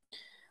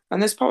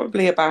 And there's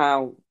probably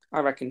about, I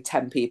reckon,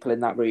 10 people in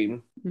that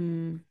room.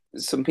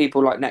 Some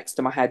people like next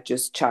to my head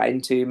just chatting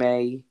to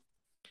me,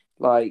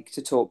 like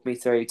to talk me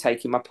through,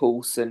 taking my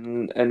pulse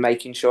and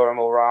making sure I'm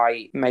all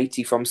right.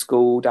 Matey from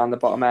school down the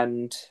bottom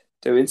end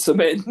doing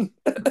something,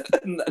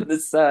 and then the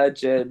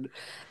surgeon,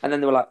 and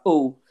then they were like,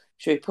 "Oh,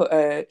 should we put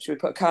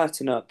a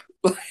curtain up?"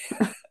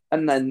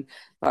 And then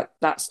like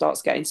that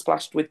starts getting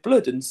splashed with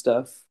blood and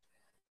stuff,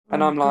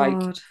 and Oh I'm like,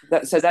 God.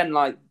 that. So then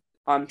like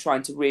I'm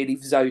trying to really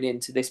zone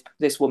into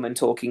this woman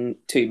talking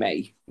to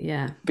me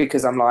Yeah.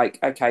 because I'm like,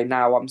 okay,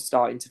 now I'm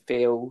starting to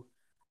feel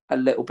a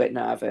little bit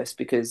nervous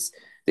because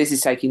this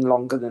is taking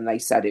longer than they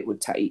said it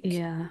would take.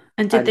 Yeah.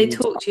 And did they And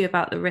talk to you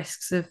about the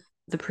risks of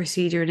the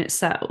procedure in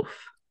itself?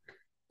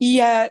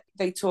 yeah,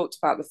 they talked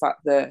about the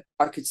fact that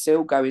I could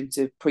still go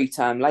into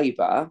preterm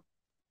labour,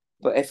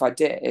 but if I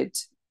did,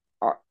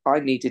 I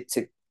needed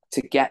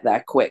to get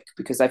there quick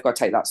because they've got to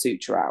take that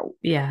suture out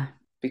Yeah.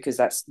 because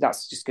that's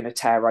just going to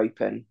tear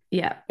open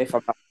Yeah. if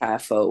I'm not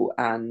careful.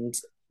 And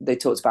they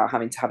talked about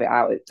having to have it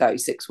out at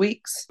 36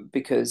 weeks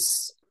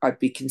because I'd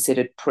be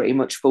considered pretty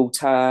much full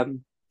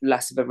term,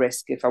 less of a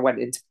risk if I went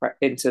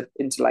into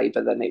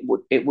labour. Then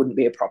it wouldn't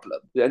be a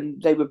problem.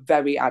 And they were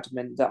very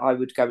adamant that I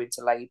would go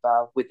into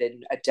labour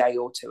within a day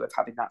or two of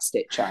having that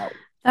stitch out.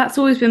 That's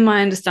always been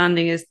my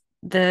understanding is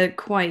they're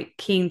quite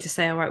keen to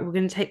say, all right, we're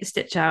going to take the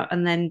stitch out.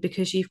 And then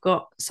because you've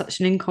got such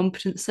an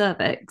incompetent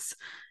cervix,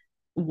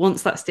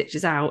 once that stitch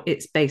is out,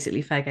 it's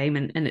basically fair game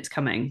and it's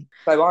coming.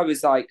 So I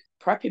was like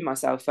prepping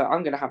myself for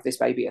I'm going to have this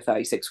baby at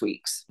 36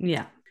 weeks.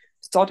 Yeah.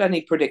 Sod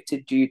any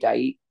predicted due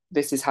date.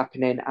 This is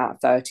happening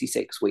at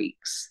 36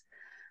 weeks.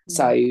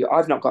 So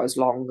I've not got as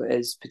long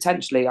as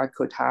potentially I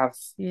could have.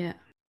 Yeah.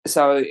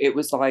 So it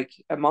was like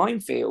a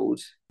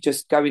minefield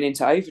just going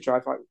into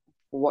overdrive. Like,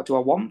 well, what do I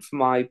want for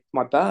my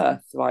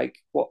birth? Like,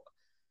 what?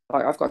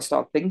 Like, I've got to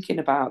start thinking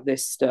about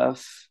this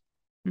stuff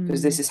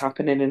because this is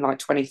happening in like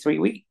 23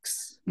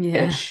 weeks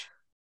Yeah. ish.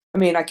 I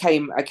mean, I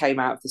came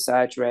out of the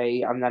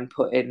surgery and then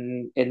put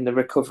in the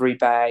recovery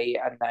bay,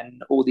 and then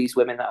all these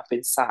women that have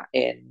been sat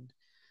in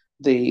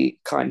the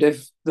kind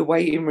of the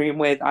waiting room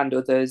with, and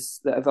others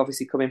that have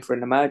obviously come in for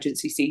an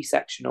emergency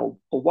C-section or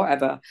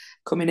whatever,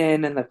 coming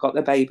in and they've got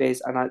their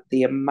babies, and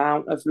the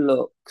amount of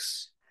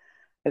looks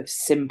of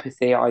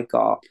sympathy I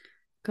got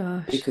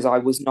Gosh. because I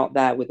was not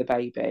there with the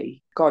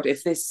baby. God,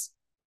 if this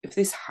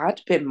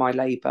had been my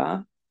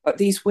labour, like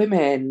these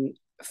women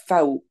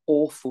felt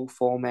awful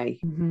for me.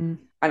 Mm-hmm.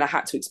 And I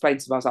had to explain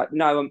to them, I was like,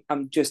 no,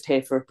 I'm just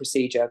here for a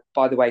procedure.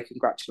 By the way,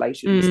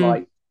 congratulations. Mm.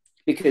 Like,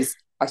 because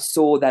I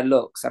saw their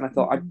looks and I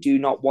thought, I Mm. do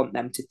not want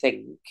them to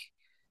think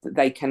that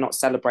they cannot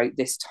celebrate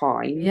this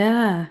time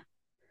Yeah.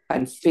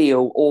 and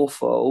feel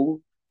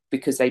awful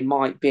because they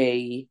might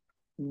be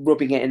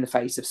rubbing it in the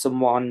face of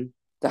someone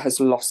that has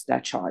lost their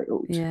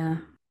child. Yeah.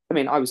 I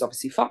mean, I was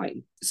obviously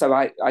fine. So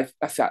I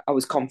felt I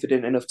was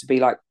confident enough to be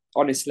like,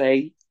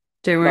 honestly,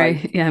 Don't like,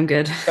 worry. Yeah, I'm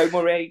good. don't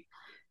worry,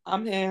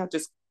 I'm here. I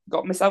just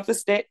got myself a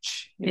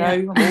stitch, Yeah.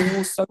 I'm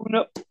all sewn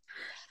up.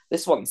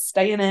 This one's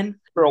staying in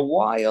for a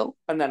while.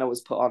 And then I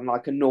was put on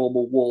like a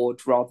normal ward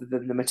rather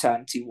than the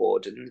maternity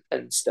ward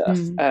and stuff.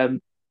 Mm.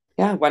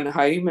 Yeah, went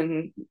home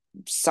and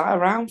sat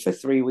around for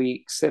 3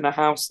 weeks in a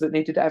house that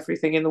needed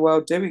everything in the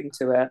world doing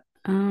to it,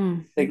 Oh,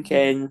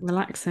 thinking,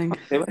 relaxing.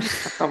 I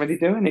can't really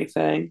do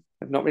anything.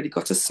 I've not really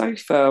got a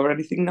sofa or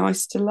anything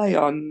nice to lay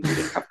on. We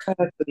didn't have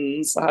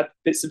curtains. I had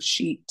bits of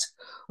sheet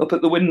up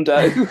at the window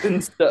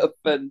and stuff,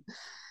 and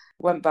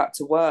went back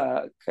to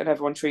work, and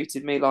everyone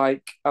treated me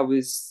like I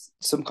was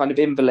some kind of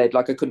invalid,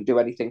 like I couldn't do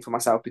anything for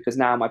myself because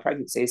now my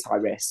pregnancy is high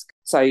risk.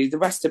 So the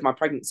rest of my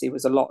pregnancy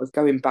was a lot of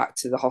going back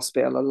to the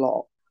hospital a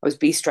lot. I was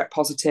B strep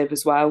positive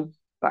as well.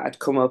 That had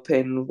come up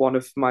in one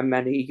of my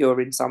many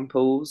urine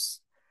samples.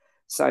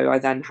 So I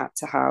then had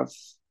to have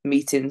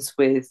meetings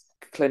with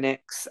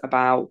clinics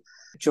about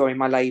during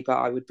my labour,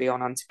 I would be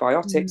on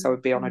antibiotics, I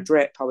would be on a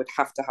drip, I would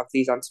have to have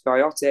these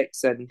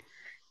antibiotics. And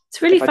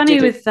It's really if I funny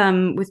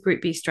didn't, with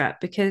group B strep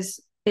because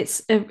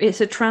it's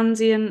a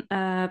transient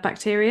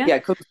bacteria. yeah,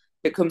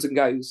 it comes and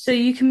So goes.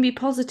 you can be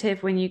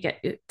positive when you get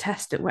your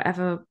test at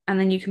whatever, and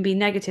then you can be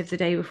negative the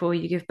day before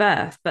you give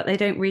birth, but they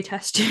don't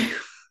retest you.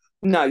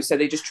 No, so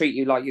they just treat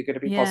you like you're going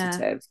to be Yeah.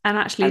 positive. And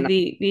actually And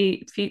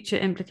the future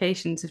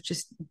implications of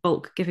just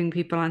bulk giving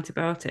people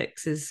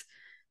antibiotics is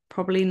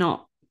probably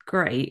not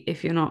great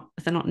if they're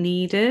not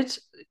needed.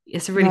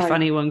 It's a really no,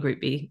 funny one, group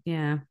B.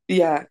 Yeah.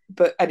 yeah.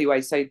 But anyway,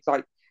 so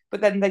like,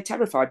 but then they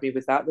terrified me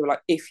with that. They were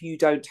like, if you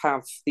don't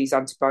have these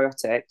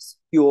antibiotics,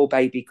 your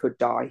baby could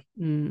die.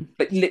 Mm.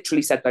 Like,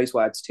 literally said those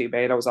words to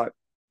me. And I was like,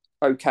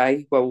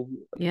 okay, well,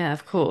 Yeah,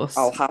 of course.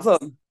 I'll have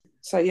them.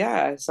 So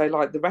yeah, so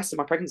like the rest of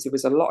my pregnancy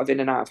was a lot of in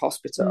and out of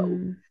hospital.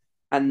 Mm.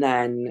 And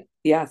then,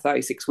 yeah,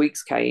 36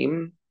 weeks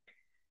came.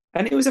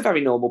 And it was a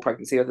very normal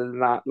pregnancy, other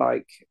than that.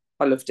 Like,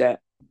 I loved it.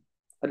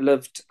 I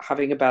loved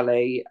having a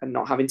belly and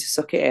not having to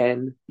suck it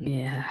in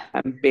Yeah.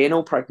 and being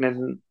all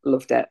pregnant.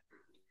 Loved it.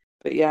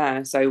 But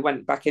yeah, so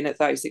went back in at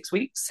 36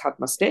 weeks, had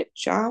my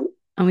stitch out,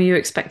 And were you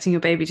expecting your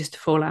baby just to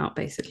fall out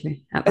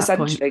basically at that point?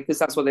 essentially, because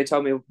that's what they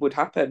told me would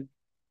happen.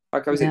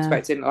 Like, I was Yeah.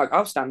 expecting, like,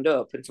 I'll stand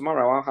up and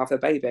tomorrow I'll have a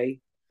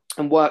baby.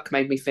 And work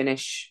made me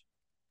finish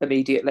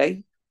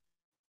immediately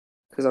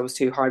because I was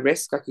too high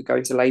risk. I could go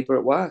into labour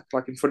at work,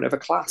 like in front of a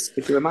class.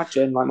 Could you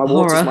imagine? Like, my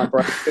waters might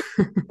Horror.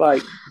 break.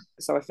 Like,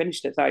 so I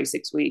finished at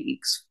 36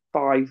 weeks,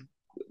 5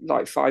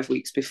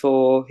 weeks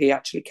before he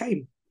actually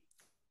came.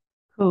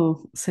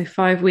 Cool. So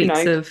 5 weeks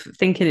You know, of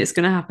thinking it's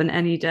going to happen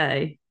any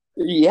day.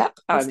 yep.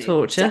 That's And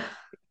torture.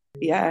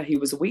 yeah, he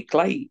was a week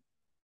late.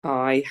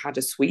 I had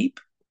a sweep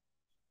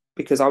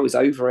because I was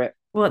over it.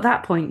 Well, at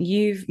that point,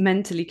 you've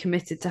mentally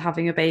committed to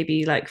having a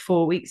baby like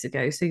 4 weeks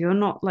ago. So you're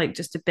not like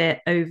just a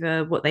bit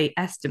over what they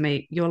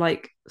estimate. You're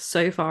like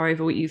so far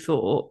over what you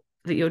thought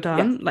that you're Yeah,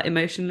 done, like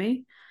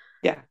emotionally.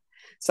 yeah.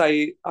 So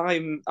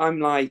I'm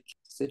like,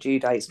 the due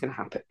date's gonna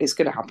happen. It's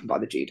gonna happen by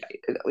the due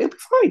date. It'll be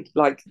fine.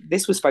 Like,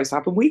 this was supposed to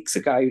happen weeks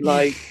ago.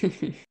 Like,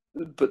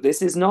 but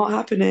this is not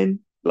happening.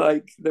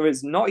 Like, there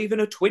is not even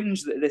a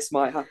twinge that this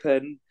might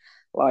happen.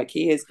 Like,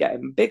 he is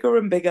getting bigger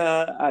and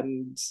bigger,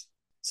 and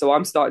so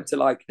I'm starting to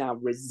like now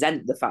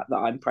resent the fact that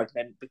I'm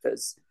pregnant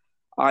because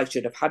I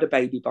should have had a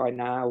baby by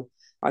now.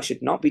 I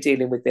should not be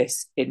dealing with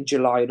this in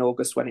July and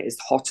August when it is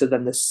hotter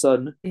than the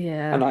sun,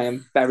 Yeah. and I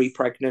am very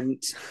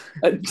pregnant,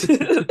 and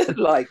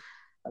like,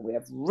 and we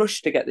have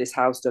rushed to get this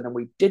house done, and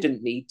we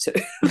didn't need to.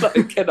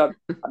 Like, and I'm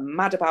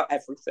mad about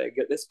everything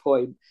at this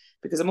point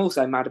because I'm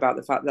also mad about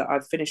the fact that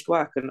I've finished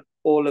work and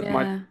all of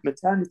my Yeah.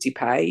 maternity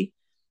pay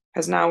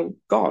has now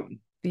gone.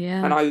 And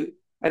Yeah.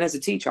 and as a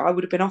teacher, I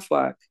would have been off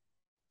work.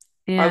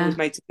 I Yeah. was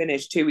made to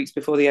finish 2 weeks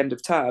before the end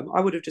of term.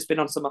 I would have just been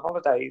on summer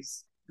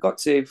holidays. Got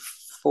to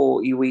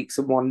 40 weeks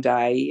and one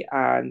day,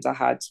 and I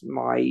had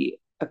my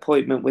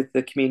appointment with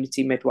the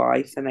community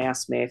midwife, and they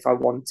asked me if I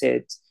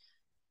wanted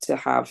to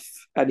have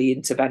any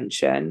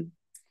intervention.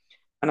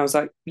 And I was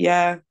like,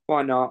 yeah,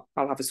 why not?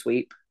 I'll have a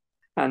sweep.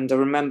 And I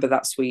remember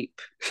that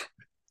sweep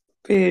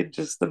being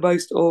just the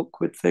most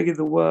awkward thing in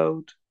the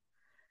world.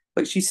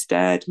 Like, she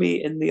stared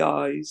me in the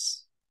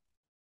eyes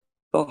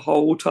the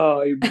whole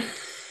time.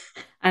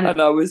 And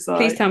And I was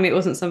please like, tell me it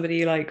wasn't somebody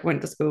you like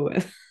went to school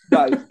with.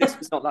 no, this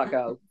was not that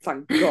girl.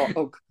 Thank God.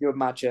 Oh, can you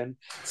imagine?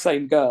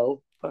 Same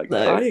girl. Like,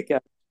 No. hi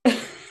again.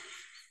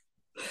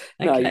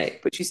 No, Okay.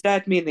 but she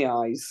stared me in the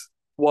eyes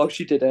while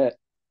she did it.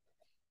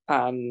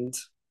 And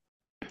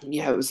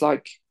yeah, it was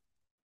like,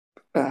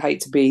 I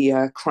hate to be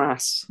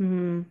crass,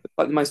 Mm.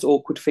 like the most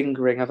awkward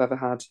fingering I've ever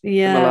had in my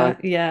Yeah, life.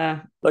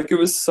 yeah. Like it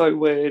was so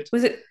weird.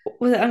 Was it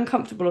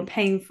uncomfortable or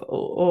painful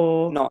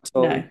or Not at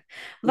no? all.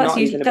 Well, Not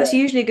even a that's bit.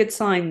 usually a good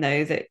sign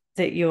though that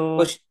Well,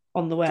 you're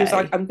on the she was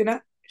like, way.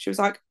 she was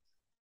like,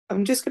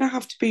 I'm just gonna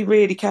have to be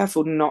really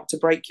careful not to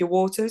break your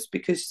waters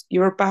because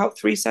you're about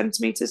 3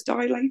 centimeters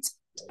dilated.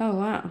 Oh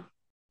wow.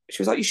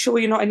 She was like, you sure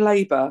you're not in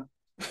labour?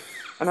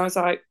 And I was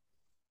like,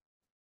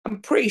 I'm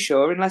pretty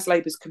sure, unless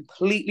labour's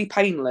completely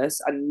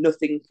painless and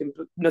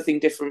nothing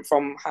different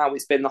from how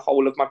it's been the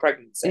whole of my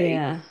pregnancy,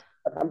 Yeah.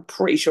 I'm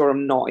pretty sure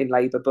I'm not in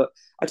labour. But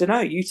I don't know.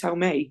 You tell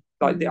me.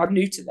 Like Mm. I'm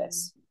new to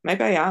this.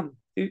 Maybe I am.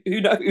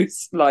 Who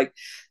knows? Like,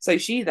 so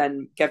she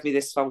then gave me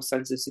this false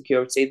sense of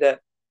security that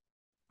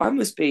I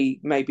must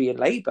be maybe in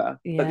labour,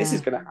 that this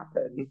is Yeah. going to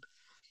happen,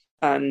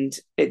 and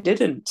it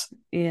didn't.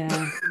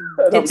 Yeah.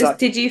 And I was like,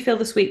 Did you feel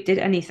the sweep did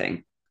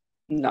anything?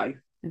 no,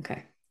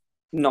 Okay.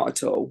 not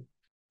at all.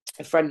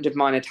 A friend of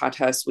mine had had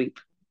her sweep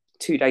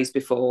 2 days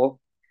before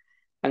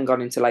and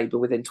gone into labour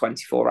within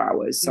 24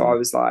 hours. So I Mm.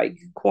 was like,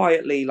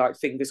 quietly, like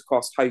fingers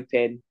crossed,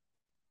 hoping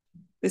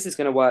this is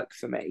going to work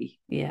for me.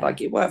 Yeah.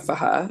 Like it worked for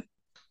her.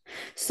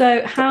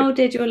 So So how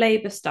did your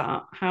labor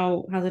start?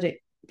 How did it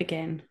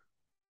begin?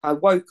 I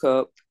woke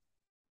up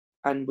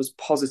and was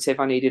positive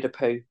I needed a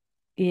poo.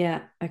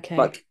 Yeah. Okay.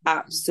 Like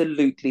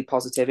absolutely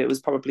positive. It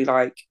was probably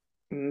like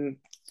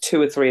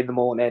 2 or 3 in the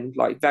morning,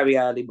 like very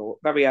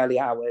early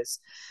hours.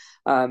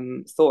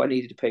 Thought I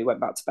needed a poo, went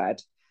back to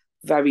bed.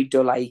 Very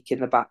dull ache in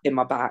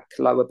my back,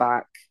 lower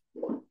back.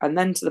 And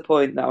then to the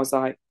point that I was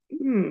like,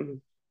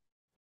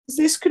 is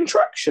this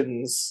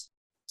contractions?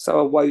 So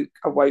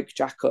I woke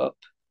Jack up.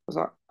 I was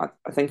like,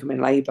 I think I'm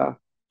in labour.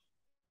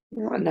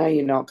 Like, no,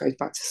 you're not. Goes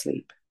back to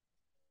sleep.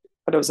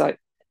 And I was like,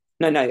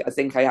 no, I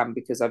think I am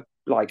because I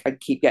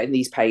keep getting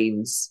these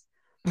pains,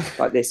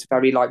 like this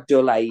very like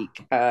dull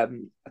ache. I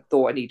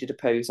thought I needed a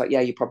poo. He's like,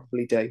 yeah, you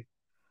probably do.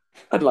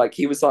 And like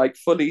he was like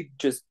fully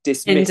just In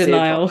dismissive of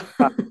denial.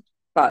 the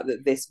fact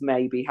that this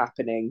may be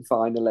happening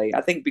finally.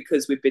 I think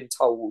because we've been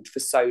told for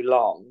so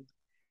long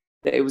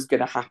that it was going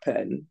to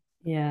happen,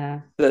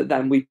 Yeah. that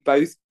then we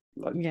both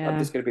like, I'm Yeah.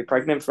 just going to be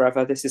pregnant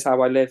forever. This is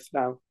how I live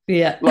now.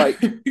 Yeah.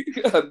 Like,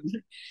 um,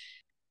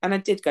 and I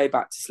did go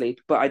back to sleep,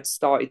 but I'd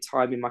started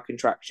timing my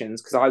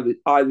contractions because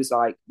I was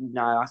like,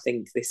 no, I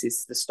think this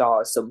is the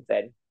start of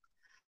something.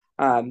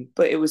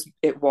 But it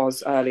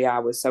was early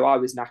hours, so I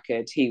was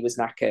knackered, he was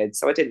knackered,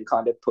 so I didn't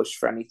kind of push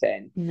for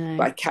anything. But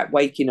No. I kept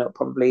waking up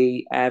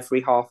probably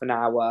every half an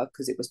hour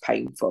because it was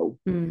painful,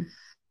 Mm.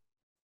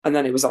 and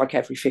then it was like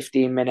every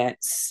 15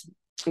 minutes.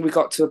 We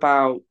got to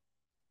about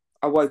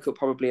I woke up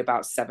probably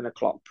about 7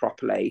 o'clock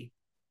properly,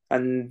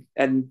 and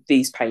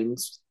these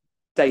pains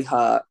they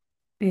hurt,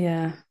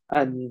 Yeah.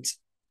 and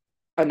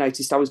I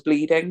noticed I was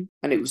bleeding,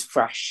 and it was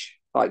fresh,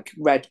 like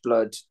red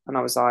blood, and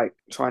I was like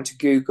trying to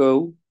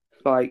Google,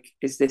 like,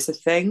 is this a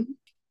thing?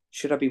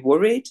 Should I be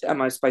worried? Am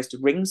I supposed to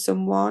ring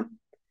someone?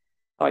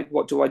 Like,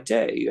 what do I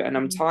do? And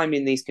I'm Mm.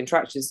 timing these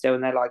contractions still,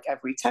 and they're like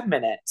every 10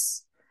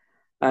 minutes.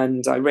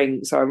 And so I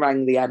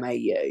rang the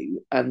MAU,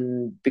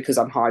 and because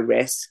I'm high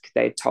risk,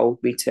 they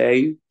told me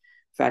to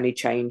for any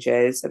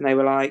changes, and they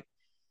were like,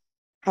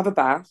 have a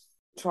bath,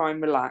 try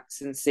and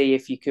relax, and see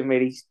if you can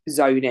really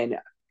zone in.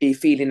 Are you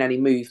feeling any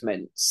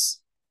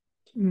movements?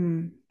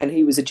 Mm. And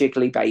he was a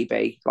jiggly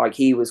baby, like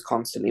he was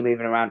constantly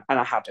moving around, and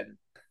I hadn't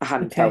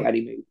felt Okay.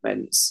 any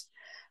movements.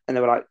 And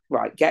they were like,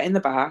 right, get in the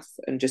bath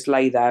and just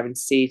lay there and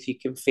see if you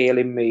can feel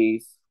him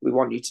move. We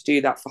want you to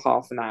do that for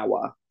half an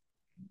hour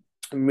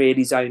and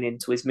really zone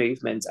into his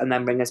movements and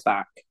then bring us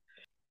back.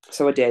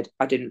 So I did.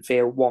 I didn't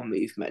feel one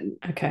movement.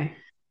 Okay.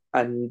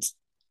 And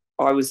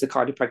I was the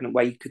kind of pregnant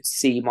where you could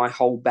see my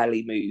whole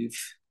belly move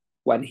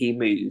when he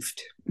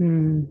moved.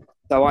 Mm.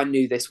 So I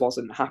knew this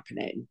wasn't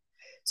happening.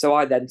 So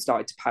I then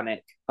started to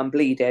panic. I'm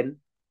bleeding.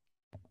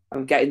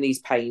 I'm getting these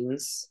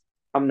pains.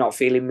 I'm not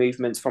feeling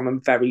movements from a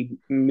very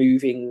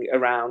moving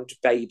around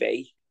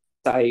baby.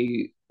 So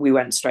we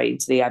went straight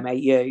into the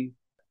MAU.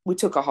 We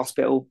took our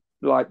hospital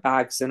like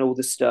bags and all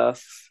the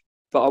stuff,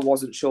 but I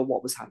wasn't sure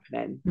what was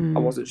happening. I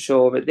Mm. wasn't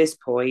sure at this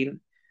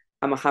point.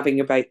 Am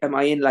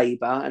I in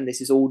labour and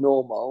this is all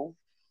normal?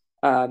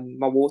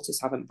 My waters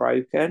haven't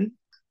broken.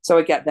 So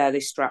I get there, they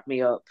strap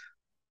me up.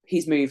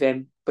 He's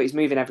moving, but he's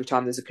moving every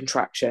time there's a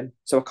contraction,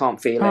 so I can't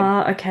feel him.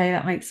 Ah, okay,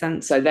 that makes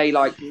sense. So they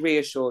like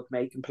reassured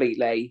me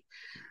completely,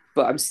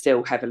 but I'm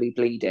still heavily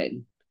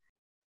bleeding.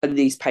 And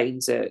these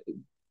pains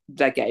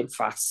they're getting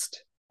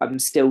fast. I'm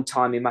still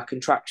timing my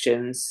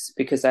contractions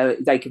because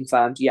they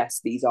confirmed, yes,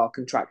 these are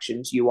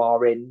contractions. You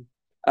are in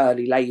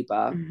early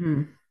labour,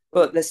 Hmm.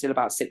 but they're still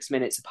about 6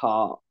 minutes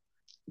apart.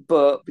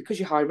 But because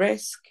you're high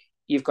risk,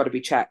 you've got to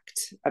be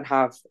checked and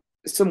have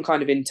some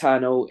kind of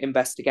internal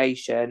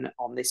investigation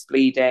on this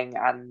bleeding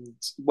and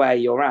where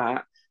you're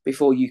at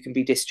before you can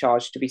be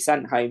discharged to be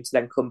sent home to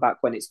then come back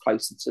when it's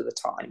closer to the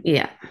time.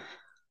 Yeah.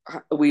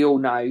 We all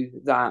know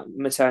that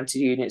maternity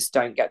units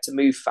don't get to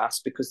move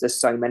fast because there's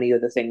so many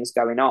other things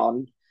going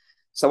on.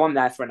 So I'm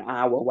there for an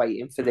hour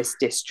waiting for this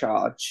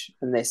discharge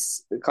and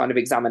this kind of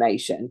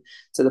examination,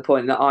 to the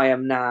point that I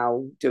am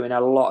now doing a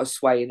lot of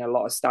swaying, a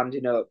lot of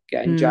standing up,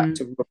 getting Jack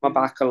to rub my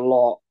back a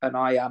lot. And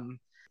I am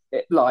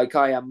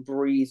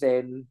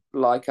breathing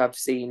like I've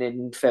seen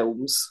in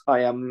films.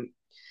 I am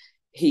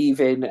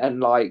heaving and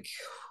like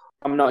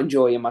I'm not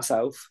enjoying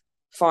myself.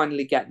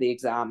 Finally get the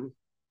exam.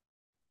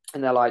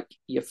 And they're like,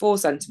 you're 4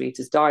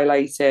 centimeters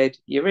dilated,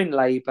 you're in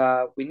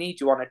labour, we need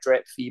you on a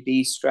drip for your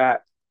B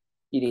strap,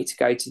 you need to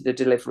go to the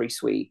delivery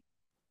suite.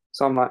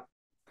 So I'm like,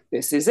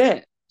 this is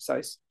it. So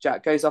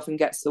Jack goes off and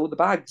gets all the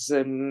bags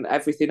and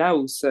everything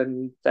else,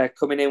 and they're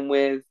coming in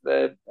with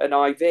an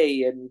IV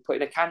and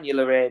putting a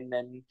cannula in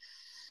and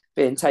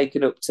being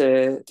taken up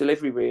to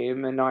delivery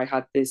room. And I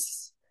had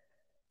this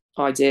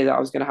idea that I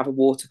was going to have a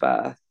water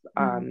birth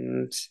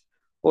and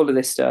all of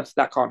this stuff.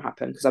 That can't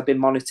happen because I've been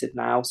monitored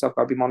now. So I've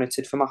got to be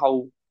monitored for my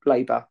whole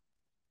labour.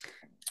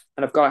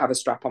 And I've got to have a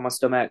strap on my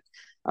stomach,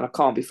 and I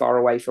can't be far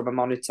away from a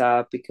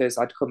monitor because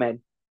I'd come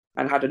in.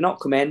 And had I not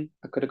come in,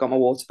 I could have got my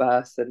water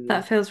birth. And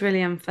That feels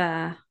really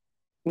unfair.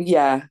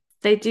 yeah.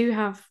 They do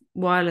have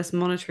wireless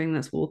monitoring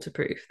that's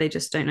waterproof. They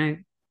just don't know.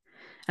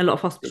 A lot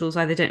of hospitals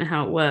either don't know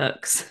how it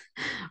works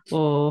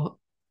or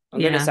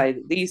I'm going to say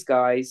that these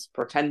guys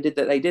pretended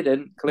that they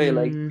didn't,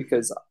 clearly,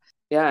 because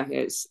yeah,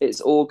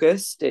 it's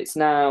August. It's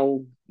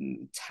now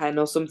 10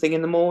 or something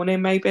in the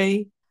morning,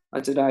 maybe. I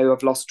don't know.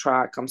 I've lost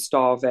track. I'm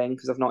starving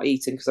because I've not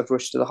eaten because I've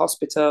rushed to the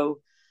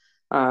hospital.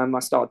 I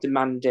start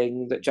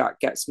demanding that Jack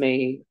gets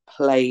me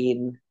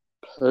plain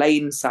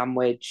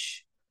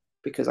sandwich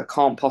because I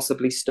can't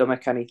possibly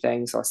stomach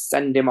anything. So I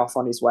send him off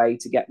on his way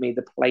to get me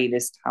the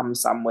plainest ham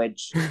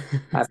sandwich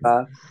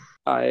ever.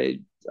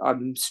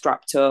 I'm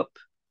strapped up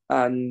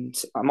and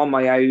I'm on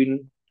my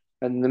own,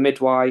 and the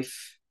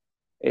midwife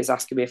is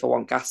asking me if I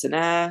want gas and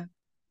air,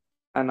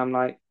 and I'm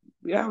like,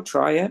 yeah, I'll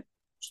try it.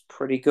 It's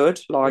pretty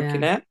good,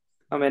 liking it.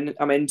 I'm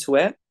into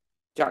it.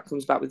 Jack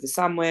comes back with the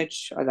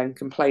sandwich. I then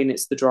complain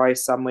it's the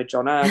driest sandwich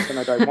on earth and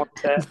I don't want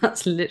it.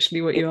 That's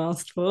literally what you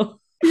asked for.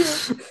 Yeah.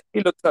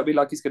 He looks at me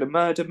like he's going to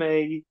murder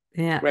me.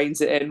 Yeah. Reins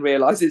it in,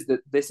 realizes that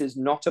this is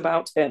not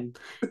about him.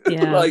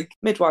 Yeah. Like,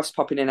 midwife's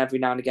popping in every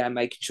now and again,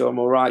 making sure I'm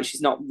all right.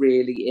 She's not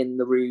really in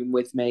the room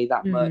with me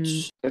that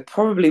much. But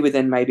probably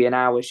within maybe an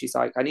hour, she's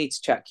like, I need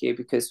to check you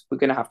because we're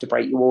going to have to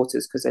break your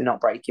waters because they're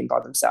not breaking by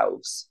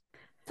themselves.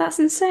 That's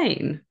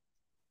insane.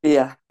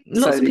 Yeah.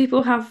 Lots of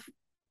people have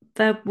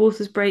their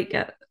waters break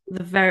at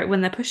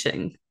when they're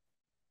pushing.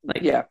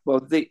 Like, yeah,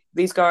 well,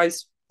 these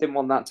guys didn't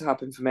want that to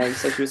happen for me.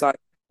 So she was like,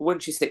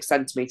 once you're 6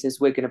 centimeters,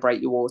 we're going to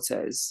break your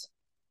waters.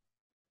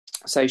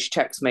 So she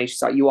checks me.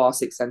 She's like, you are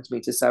 6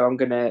 centimeters, so I'm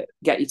going to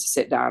get you to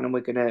sit down and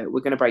we're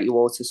going to break your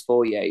waters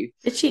for you.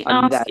 Did she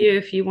ask you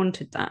if you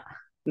wanted that?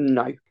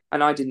 No.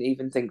 And I didn't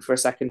even think for a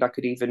second I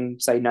could even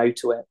say no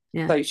to it.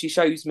 Yeah. So she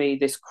shows me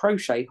this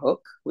crochet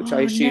hook, which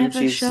I assume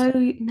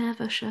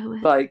never show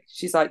it. Like,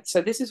 she's like,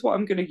 so this is what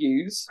I'm going to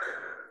use.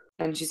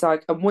 And she's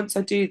like, and once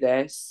I do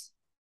this,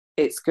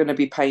 it's going to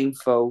be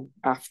painful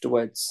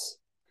afterwards.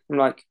 I'm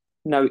like,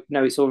 no,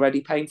 it's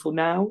already painful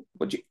now.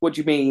 What do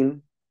you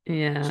mean?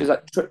 Yeah. She's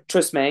like,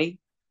 trust me,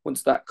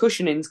 once that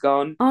cushioning's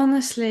gone.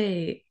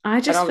 Honestly,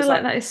 I just feel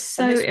like that is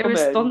so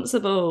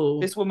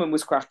irresponsible. This woman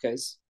was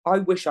crackers. I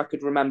wish I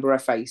could remember her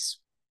face.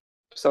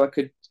 So I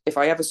could, if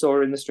I ever saw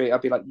her in the street,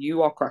 I'd be like,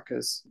 you are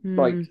crackers.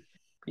 Like,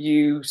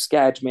 you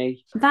scared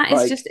me. That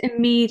is just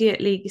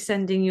immediately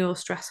sending your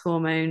stress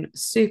hormone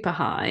super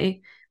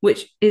high,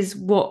 which is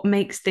what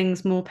makes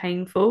things more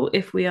painful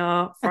if we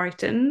are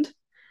frightened.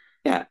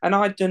 Yeah, and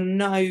I'd done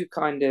no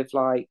kind of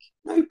like,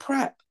 no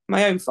prep,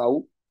 my own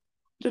fault.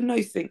 Done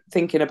no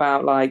thinking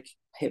about like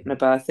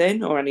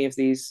hypnobirthing or any of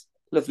these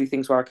lovely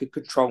things where I could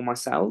control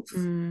myself.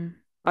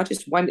 I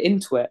just went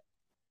into it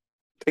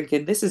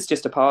thinking this is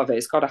just a part of it.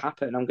 It's got to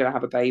happen. I'm going to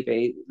have a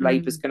baby.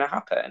 Labour's going to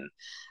happen.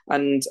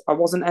 And I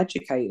wasn't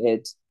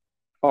educated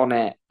on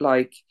it.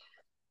 Like,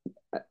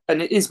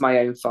 and it is my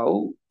own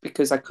fault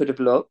because I could have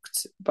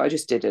looked, but I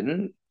just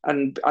didn't.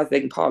 And I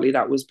think partly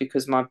that was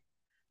because my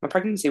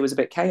pregnancy was a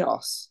bit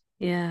chaos.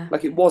 Yeah.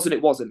 Like it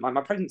wasn't. Like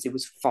my pregnancy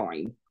was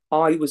fine.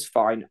 I was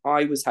fine.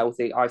 I was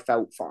healthy. I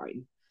felt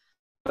fine.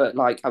 But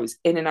like I was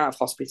in and out of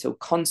hospital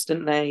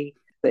constantly.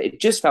 That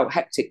it just felt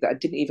hectic that I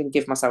didn't even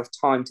give myself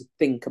time to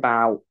think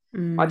about.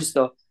 I just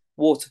thought,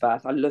 water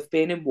birth. I love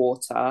being in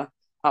water.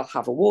 I'll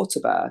have a water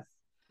birth.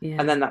 Yeah.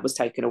 And then that was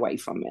taken away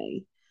from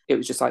me. It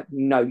was just like,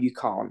 no, you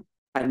can't.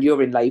 And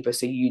you're in labour,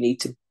 so you need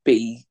to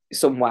be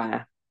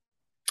somewhere.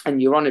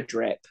 And you're on a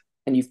drip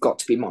and you've got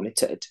to be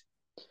monitored.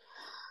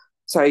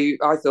 So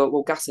I thought,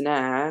 well, gas and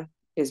air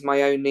is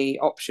my only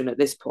option at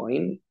this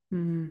point.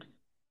 And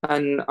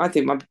I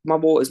think my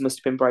waters must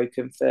have been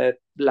broken for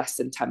less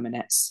than 10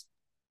 minutes.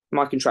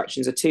 My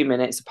contractions are 2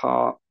 minutes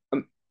apart.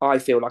 I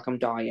feel like I'm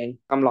dying.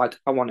 I'm like,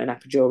 I want an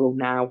epidural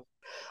now.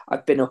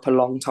 I've been up a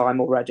long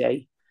time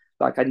already.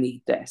 Like, I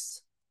need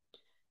this.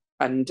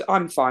 And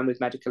I'm fine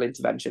with medical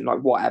intervention, like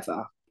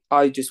whatever.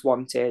 I just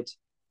wanted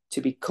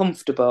to be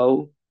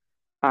comfortable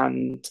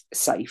and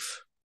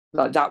safe.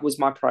 Like that was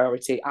my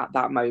priority at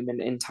that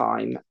moment in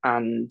time.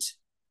 And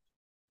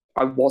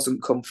I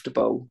wasn't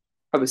comfortable.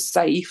 I was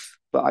safe,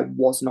 but I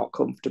was not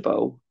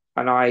comfortable.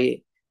 And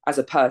I, as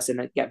a person,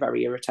 I get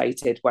very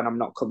irritated when I'm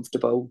not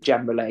comfortable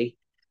generally.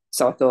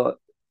 So I thought,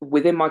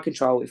 within my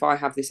control, if I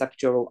have this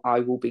epidural,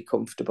 I will be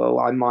comfortable.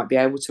 I might be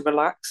able to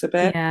relax a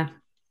bit Yeah.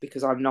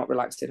 because I'm not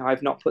relaxing.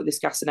 I've not put this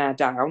gas and air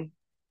down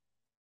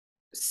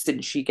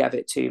since she gave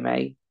it to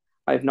me.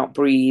 I've not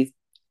breathed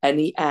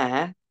any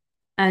air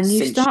And you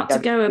since she start to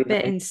gave go a it to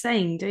bit me.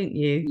 insane, don't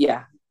you?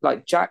 Yeah,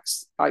 like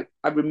I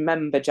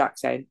remember Jack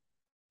saying,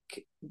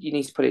 you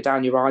need to put it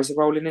down, your eyes are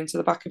rolling into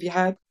the back of your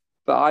head.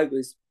 But I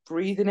was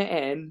breathing it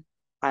in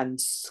and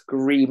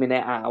screaming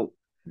it out.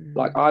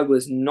 Like, I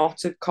was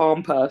not a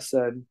calm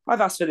person.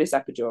 I've asked for this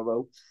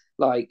epidural.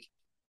 Like,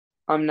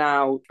 I'm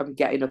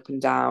getting up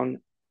and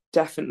down,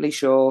 definitely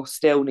sure,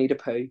 still need a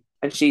poo.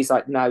 And she's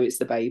like, no, it's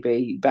the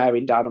baby,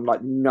 bearing down. I'm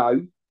like,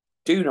 no,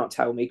 do not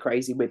tell me,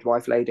 crazy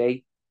midwife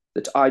lady,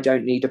 that I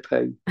don't need a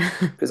poo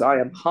because I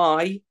am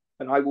high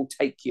and I will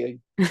take you.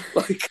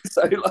 Like,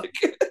 so, like,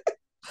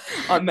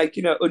 I'm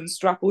making her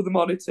unstrap all the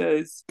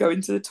monitors, go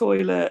into the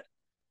toilet.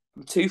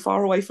 I'm too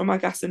far away from my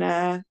gas and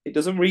air. It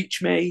doesn't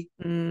reach me.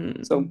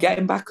 So I'm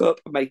getting back up.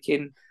 I'm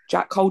making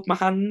Jack hold my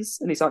hands.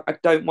 And he's like, I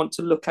don't want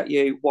to look at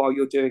you while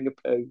you're doing a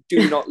poo.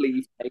 Do not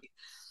leave me.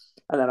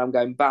 And then I'm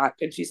going back.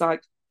 And she's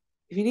like,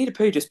 if you need a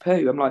poo, just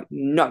poo. I'm like,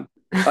 no,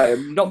 I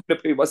am not going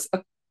to poo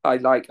myself.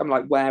 I'm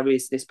like, where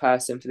is this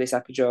person for this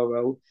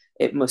epidural?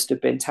 It must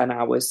have been 10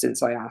 hours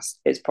since I asked.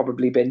 It's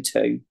probably been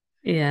two.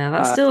 Yeah,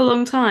 that's still a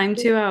long time,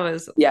 2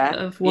 hours Yeah,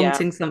 of yeah.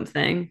 wanting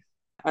something.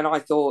 And I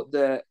thought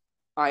that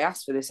I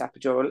asked for this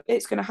epidural,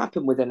 it's going to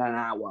happen within an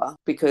hour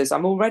because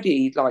I'm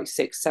already like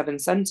 6, 7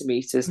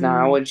 centimeters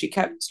now. And she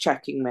kept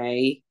checking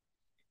me.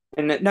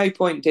 And at no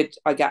point did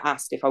I get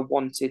asked if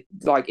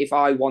if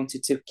I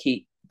wanted to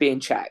keep being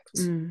checked.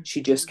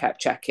 She just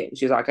kept checking.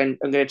 She was like, I'm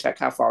going to check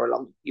how far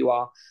along you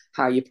are,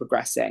 how you're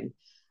progressing.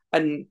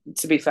 And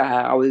to be fair,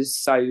 I was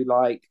so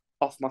like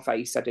off my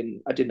face. I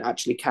didn't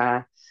actually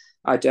care.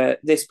 I'd at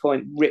this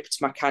point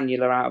ripped my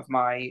cannula out of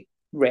my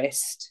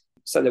wrist.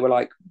 So they were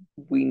like,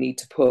 we need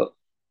to put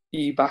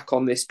you back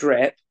on this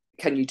drip.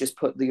 Can you just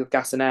put the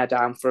gas and air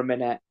down for a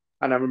minute?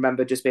 And I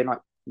remember just being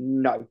like,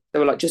 no. They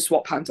were like, just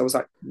swap hands. I was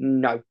like,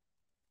 no.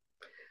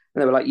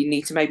 And they were like, you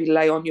need to maybe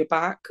lay on your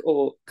back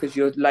or because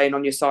you're laying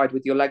on your side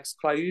with your legs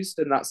closed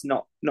and that's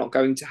not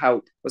going to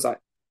help. I was like,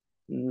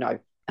 no.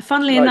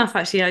 Funnily Like, enough,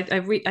 actually,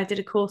 I did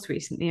a course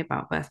recently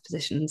about birth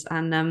positions,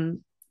 and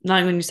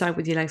lying on your side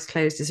with your legs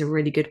closed is a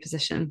really good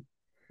position.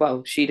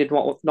 well, she did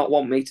not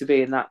want me to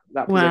be in that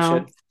Wow.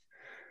 position.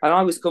 And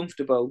I was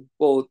comfortable,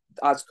 or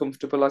as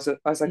comfortable as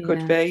I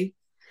could Yeah. be.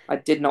 I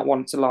did not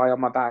want to lie on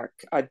my back.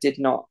 I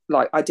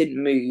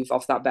didn't move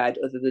off that bed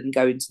other than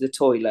going to the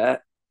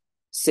toilet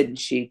since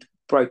she'd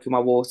broken my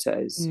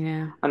waters.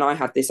 Yeah. And I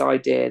had this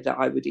idea that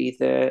I would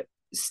either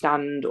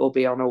stand or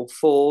be on all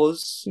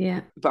fours,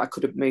 Yeah. but I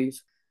couldn't move.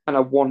 And I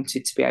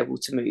wanted to be able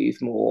to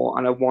move more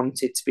and I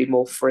wanted to be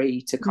more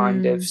free to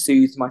kind of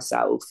soothe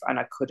myself, and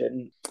I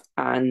couldn't.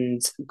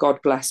 And God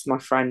bless my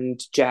friend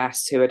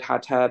Jess, who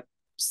had her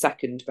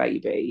second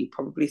baby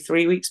probably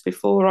 3 weeks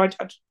before I'd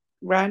had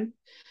Ren,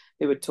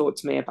 who had talked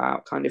to me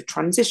about kind of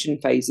transition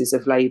phases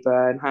of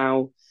labour and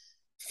how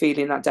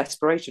feeling that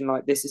desperation,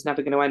 like this is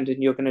never going to end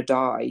and you're going to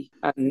die,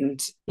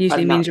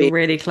 Usually and means that you're being,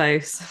 really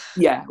close.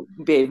 yeah,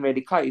 being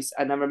really close.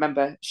 And I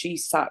remember she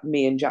sat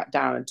me and Jack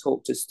down and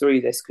talked us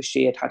through this because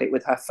she had it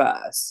with her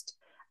first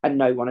and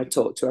no one had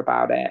talked to her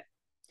about it.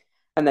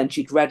 And then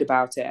she'd read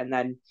about it, and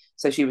then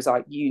so she was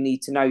like, you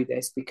need to know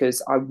this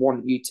because I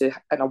want you to,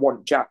 and I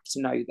want Jack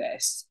to know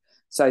this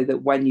so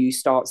that when you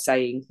start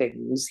saying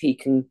things he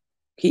can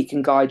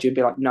guide you and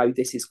be like, no,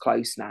 this is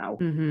close now.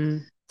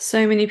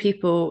 So many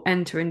people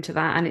enter into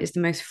that, and it's the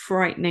most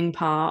frightening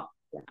part,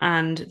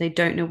 and they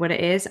don't know what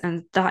it is.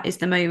 And that is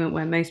the moment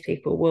where most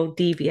people will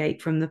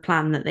deviate from the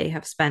plan that they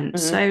have spent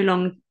so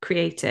long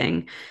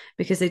creating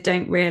because they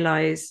don't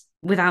realize,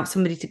 without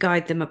somebody to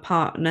guide them, a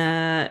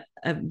partner,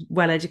 a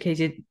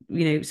well-educated,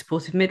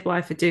 supportive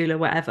midwife, a doula,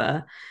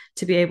 whatever,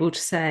 to be able to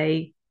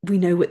say, we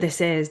know what this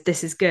is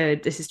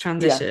good, this is Yeah,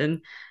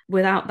 transition.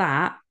 Without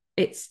that,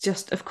 it's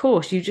just, of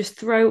course, you just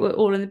throw it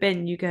all in the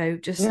bin. You go,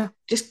 just yeah,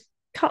 just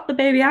cut the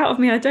baby out of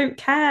me. I don't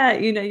care.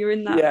 You're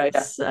in that. yeah.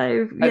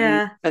 So and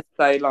yeah. and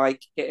so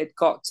like it had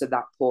got to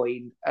that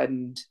point,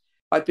 and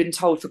I'd been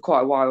told for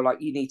quite a while, like,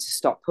 you need to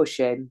stop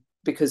pushing,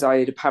 because I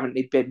had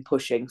apparently been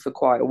pushing for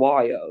quite a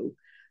while.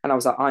 And I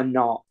was like, I'm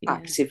not Yeah.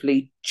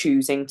 actively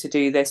choosing to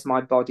do this,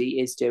 my body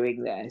is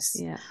doing this.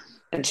 Yeah.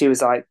 And she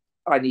was like,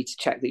 I need to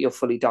check that you're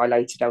fully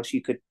dilated, else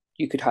you could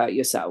hurt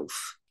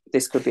yourself,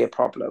 this could be a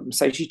problem.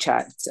 So she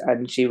checked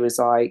and she was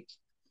like,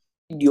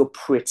 you're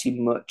pretty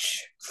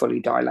much fully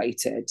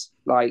dilated.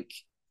 Like,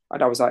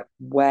 and I was like,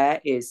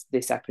 where is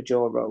this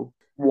epidural?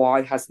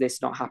 Why has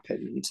this not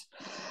happened?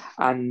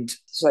 And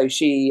so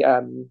she,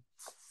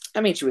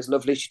 she was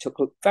lovely. She took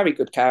very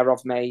good care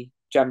of me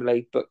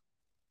generally, but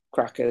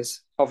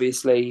crackers,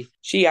 obviously.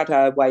 She had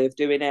her way of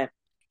doing it.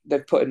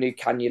 They've put a new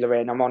cannula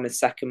in. I'm on a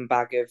second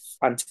bag of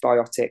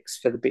antibiotics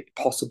for the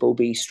possible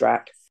B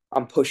strep.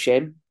 I'm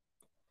pushing.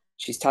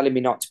 She's telling me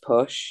not to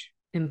push.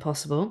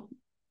 Impossible.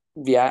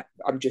 Yeah,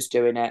 I'm just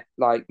doing it.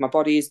 Like, my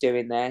body is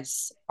doing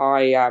this.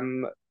 I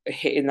am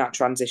hitting that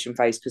transition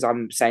phase because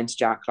I'm saying to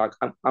Jack, like,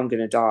 I'm going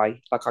to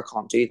die. Like, I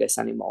can't do this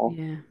anymore.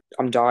 Yeah.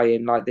 I'm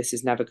dying. Like, this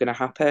is never going to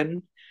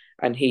happen.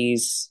 And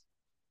he's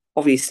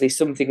obviously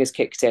something has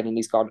kicked in and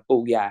he's gone,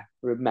 oh, yeah,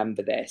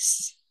 remember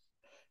this.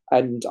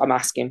 And I'm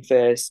asking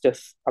for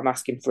stuff. I'm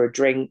asking for a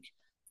drink.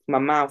 My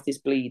mouth is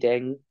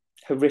bleeding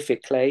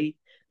horrifically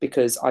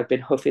because I've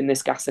been huffing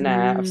this gas and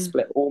air. I've Mm,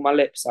 split all my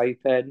lips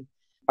open.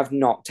 I've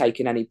not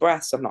taken any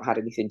breaths. I've not had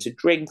anything to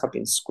drink. I've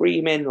been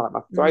screaming, like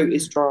my throat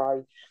is mm,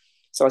 dry.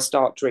 So I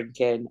start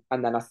drinking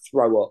and then I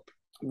throw up,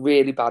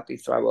 really badly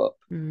throw up.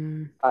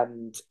 mm.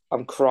 And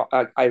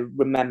I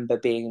remember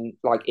being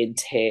like in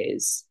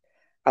tears.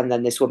 And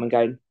then this woman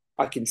going,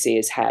 I can see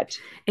his head.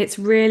 It's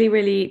really,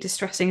 really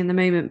distressing in the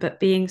moment, but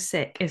being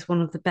sick is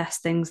one of the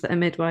best things that a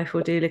midwife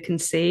or doula can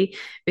see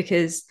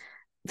because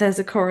there's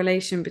a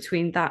correlation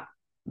between that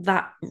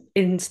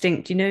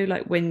instinct,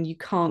 like when you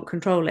can't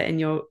control it and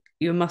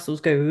your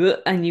muscles go "Ugh,"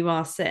 and you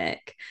are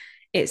sick.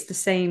 It's the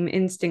same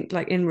instinct,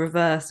 like in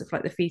reverse of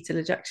like the fetal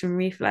ejection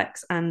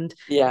reflex. And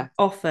Yeah,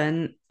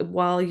 often,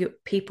 while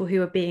people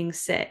who are being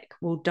sick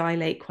will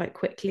dilate quite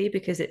quickly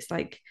because it's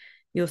like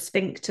your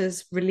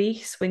sphincters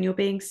release when you're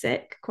being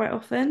sick quite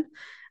often.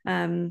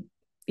 Um,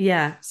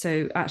 yeah,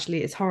 so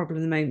actually it's horrible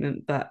in the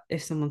moment, but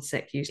if someone's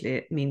sick, usually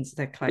it means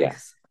they're yeah.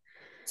 close.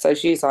 So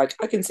she's like,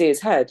 I can see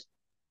his head.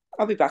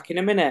 I'll be back in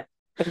a minute.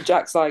 And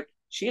Jack's like,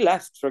 she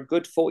left for a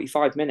good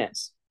 45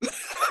 minutes.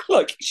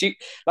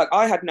 Like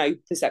I had no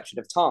perception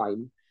of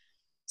time.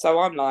 So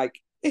I'm like,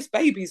 this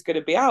baby's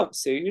gonna be out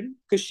soon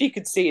because she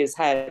could see his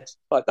head.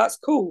 Like, that's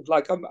cool.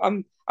 Like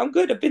I'm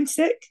good. I've been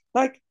sick.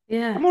 Like,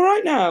 Yeah. I'm all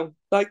right now.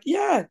 Like,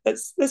 yeah,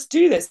 let's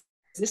do this.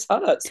 This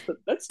hurts, but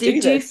let's do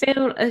Did you this.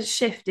 feel a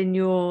shift in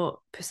your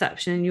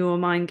perception and your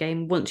mind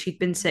game once you'd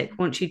been sick,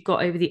 once you'd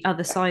got over the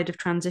other side of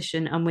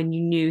transition and when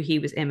you knew he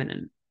was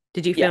imminent?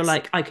 Did you feel Yes.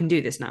 like I can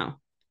do this now?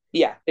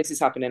 Yeah, this is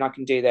happening. I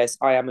can do this.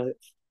 I am a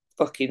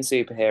fucking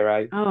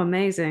superhero. Oh,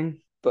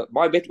 amazing. But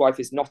my midwife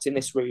is not in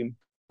this room.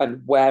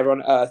 And where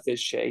on earth is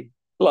she?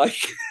 Like,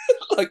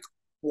 like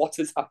what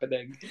is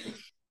happening?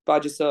 But I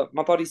just thought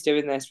my body's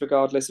doing this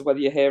regardless of whether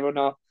you're here or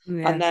not.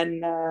 And Yeah.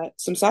 then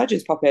some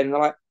surgeons pop in and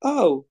they're like,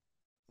 "Oh,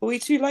 are we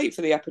too late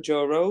for the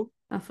epidural?"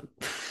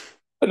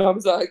 And I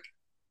was like,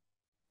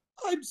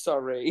 "I'm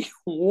sorry,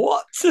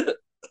 what?"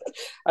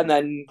 And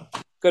then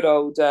good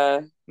old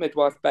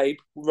midwife babe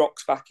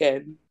rocks back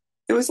in.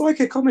 It was like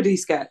a comedy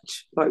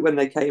sketch. Like when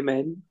they came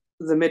in,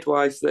 the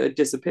midwife that had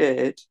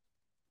disappeared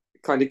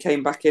kind of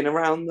came back in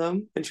around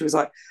them, and she was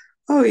like,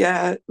 "Oh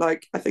yeah,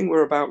 like I think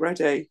we're about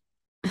ready."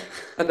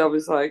 And I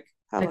was like,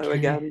 "Hello Okay.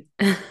 again,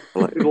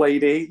 hello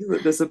lady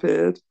that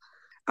disappeared."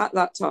 At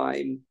that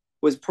time,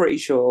 was pretty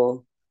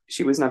sure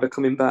she was never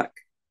coming back.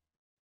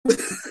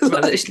 Well,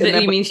 Like, and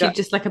then you mean she yeah,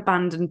 just like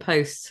abandoned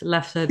post,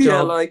 left her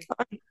yeah, job?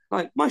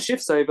 like my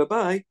shift's over,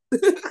 bye.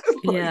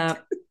 like, Yeah.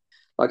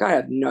 like I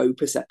had no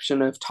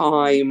perception of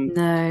time.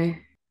 No.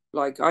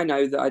 Like I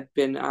know that I'd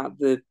been at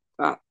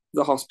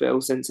the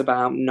hospital since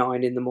about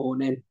 9 in the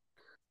morning,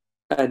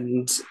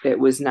 and it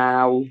was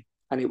now,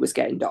 and it was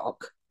getting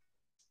dark,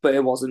 but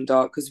it wasn't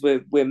dark because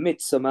we're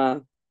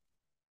midsummer,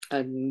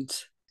 and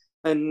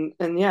and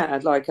yeah,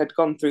 like I'd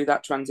gone through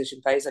that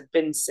transition phase. I'd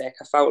been sick.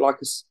 I felt like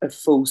a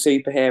full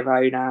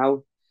superhero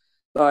now,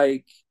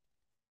 like,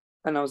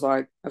 and I was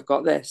like, I've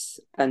got this,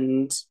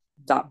 and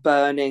that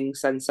burning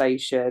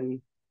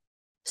sensation.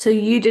 So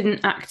you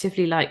didn't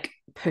actively like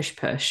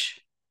push.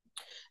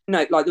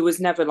 No, like there was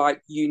never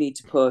like you need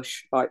to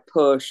push, like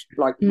push.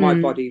 Like my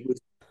Mm, body was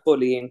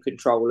fully in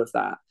control of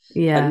that. At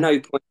yeah. no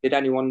point did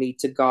anyone need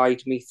to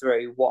guide me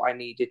through what I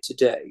needed to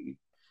do,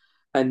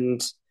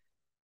 and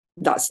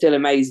that still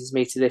amazes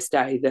me to this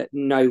day that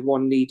no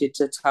one needed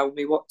to tell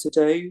me what to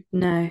do.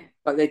 No.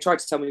 Like they tried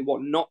to tell me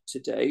what not to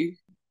do,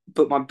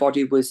 but my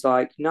body was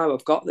like, "No,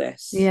 I've got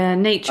this." Yeah,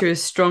 nature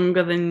is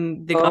stronger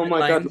than the Oh my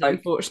god! guidelines, Like it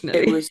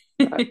unfortunately. was,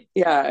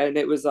 yeah, and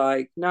it was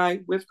like, "No,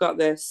 we've got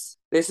this.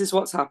 This is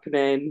what's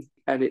happening,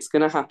 and it's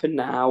going to happen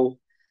now."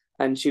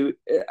 And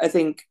I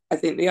think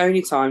the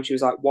only time she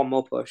was like, "One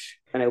more push,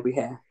 and he'll be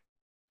here,"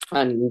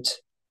 and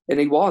and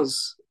he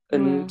was,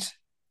 Wow.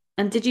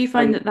 And did you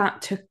find and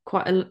that took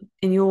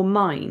in your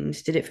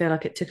mind, did it feel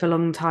like it took a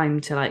long time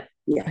to like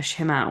yeah, push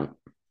him out?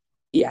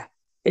 yeah,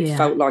 it Yeah.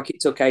 felt like it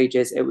took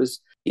ages. It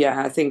was,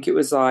 yeah, I think it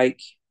was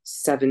like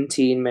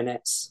 17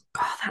 minutes,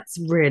 Oh, that's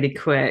really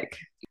quick.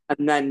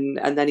 and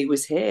then he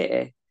was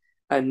here,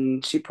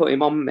 and she put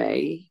him on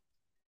me,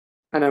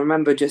 and I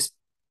remember just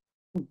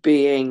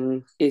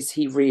being, "Is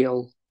he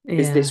real?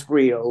 Is Yeah. this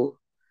real?"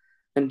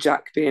 And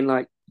Jack being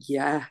like,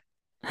 "Yeah,"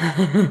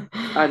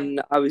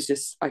 and I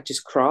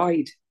just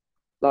cried,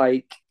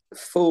 like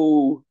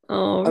full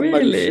Oh, really?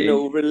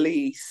 emotional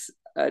release,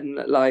 and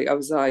like I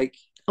was like,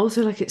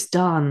 Also, like it's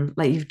done.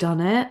 Like you've done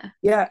it.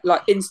 yeah,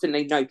 like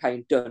instantly, no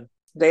pain, done.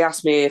 They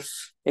asked me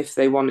if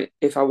I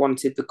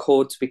wanted the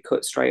cord to be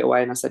cut straight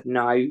away, and I said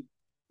no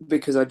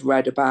because I'd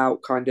read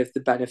about kind of the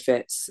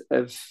benefits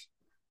of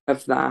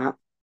that.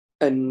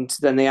 And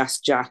then they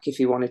asked Jack if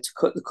he wanted to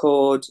cut the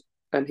cord,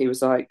 and he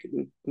was like,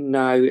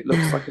 "No, it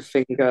looks like a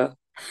finger.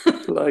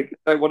 Like,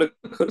 I don't want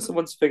to cut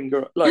someone's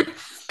finger." Like,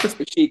 so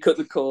she cut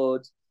the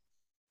cord,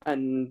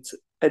 and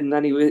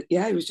then he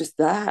was just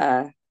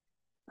there,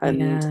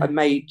 and I Yeah.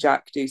 made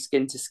Jack do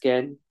skin to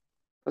skin.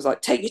 I was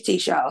like, "Take your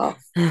t-shirt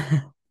off,"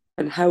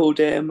 and held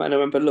him. And I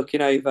remember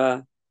looking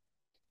over,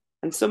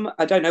 and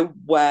I don't know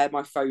where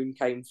my phone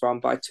came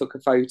from, but I took a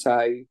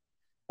photo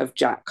of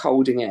Jack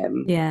holding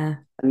him, Yeah.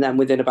 and then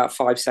within about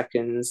 5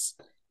 seconds,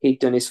 he'd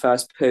done his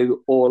first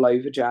poo all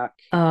over Jack,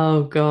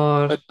 Oh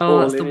God. and Oh,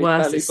 that's all the in his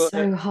worst. belly It's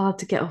button, so hard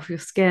to get off your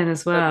skin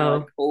as and well.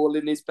 like all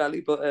in his belly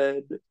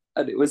button,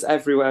 and it was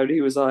everywhere. And he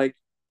was like,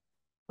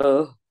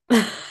 "Oh,"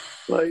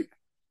 like.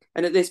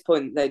 And at this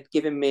point, they'd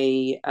given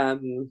me a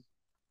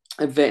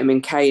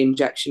vitamin K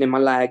injection in my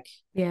leg,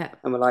 Yeah.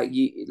 and we're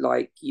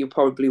you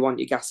probably want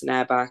your gas and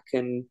air back,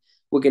 and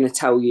we're going to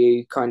tell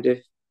you kind of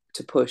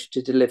to push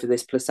to deliver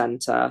this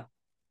placenta.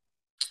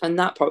 And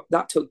that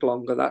took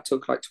longer. That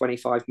took like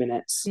 25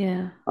 minutes,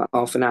 Yeah.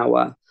 half an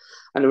hour.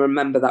 And I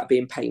remember that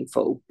being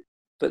painful.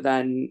 But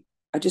then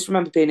I just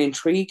remember being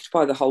intrigued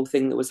by the whole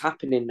thing that was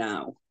happening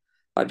now,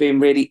 like being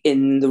really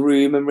in the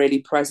room and really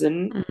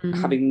present, Mm.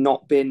 having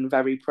not been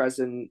very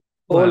present.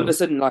 All of a Wow.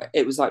 sudden, like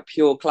it was like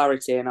pure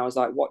clarity. And I was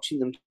like watching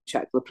them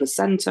check the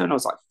placenta, and I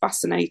was like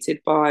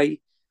fascinated by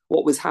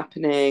what was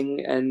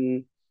happening.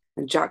 And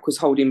Jack was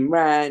holding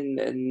Ren,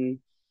 and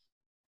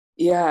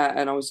yeah,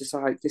 and I was just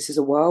like, this is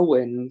a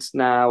whirlwind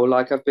now.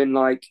 Like I've been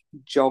like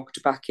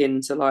jogged back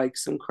into like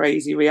some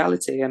crazy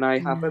reality, and I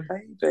have a Yeah.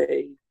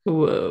 baby.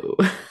 Whoa.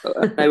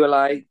 And they were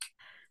like,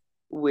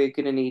 we're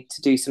gonna need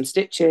to do some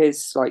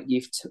stitches. Like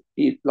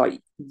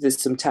like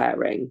there's some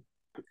tearing.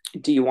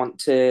 Do you want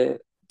to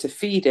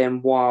feed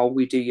him while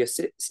we do your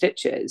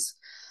stitches?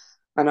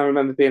 And I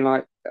remember being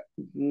like,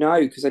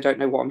 no, because I don't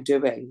know what I'm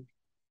doing.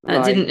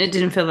 Like, It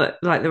didn't feel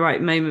like the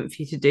right moment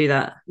for you to do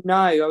that. no,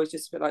 I was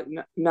just a bit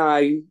like,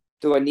 no,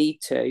 do I need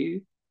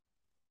to?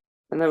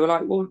 And they were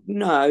like, well,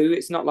 no,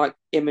 it's not like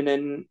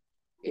imminent.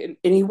 And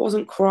he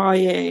wasn't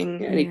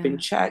crying, and he'd been Yeah.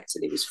 checked,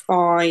 and he was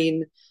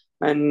fine.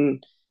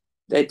 And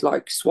they'd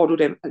like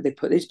swaddled him, and they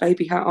put his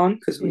baby hat on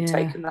because we'd Yeah.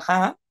 taken the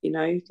hat,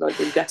 like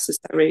the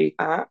necessary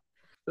hat.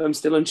 I'm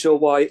still unsure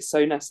why it's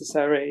so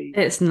necessary.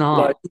 It's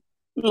Like,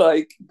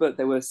 not. but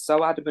they were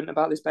so adamant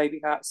about this baby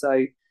hat.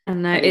 So, I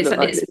know and it looked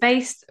like it's this.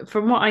 based,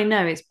 from what I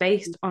know, it's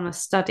based on a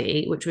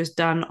study which was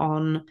done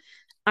on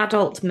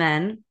adult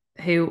men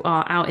who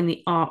are out in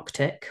the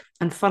Arctic.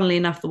 And funnily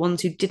enough, the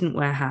ones who didn't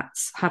wear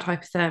hats had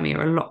hypothermia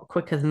a lot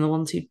quicker than the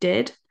ones who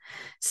did.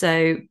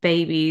 So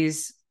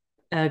babies,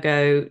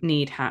 ergo,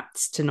 need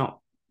hats to not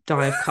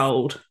die of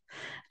cold.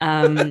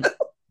 Um, and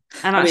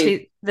I mean,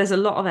 actually, there's a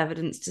lot of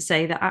evidence to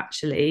say that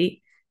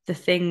actually the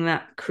thing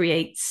that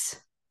creates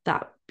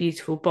that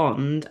beautiful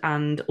bond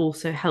and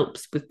also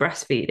helps with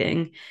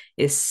breastfeeding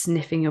is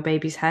sniffing your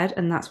baby's head.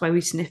 And that's why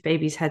we sniff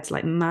babies' heads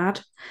like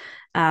mad.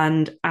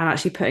 And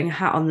actually putting a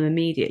hat on them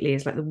immediately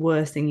is like the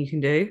worst thing you can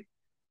do.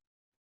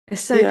 It's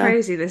so yeah,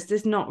 crazy.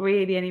 There's not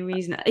really any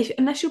reason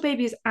unless your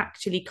baby is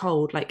actually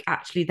cold, like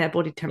actually their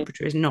body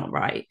temperature is not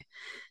right,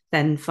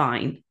 then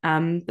fine.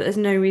 But there's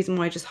no reason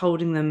why just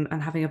holding them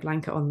and having a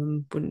blanket on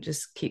them wouldn't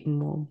just keep them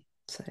warm.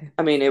 So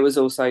I mean, it was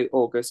also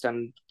August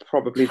and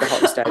probably the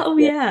hottest day of oh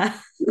the yeah.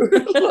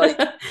 year. Like,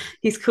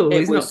 He's cool. it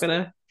He's not was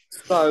gonna.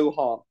 so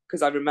hot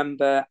because I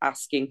remember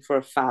asking for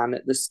a fan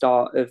at the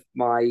start of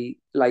my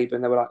labour,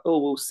 and they were like, "Oh,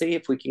 we'll see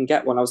if we can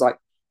get one." I was like,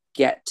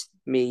 "Get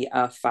me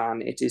a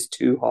fan. It is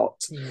too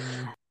hot."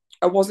 Yeah.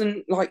 I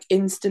wasn't like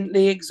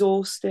instantly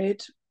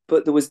exhausted,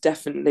 but there was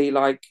definitely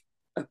like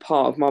a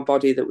part of my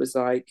body that was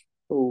like,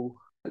 "Oh,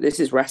 this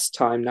is rest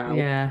time now."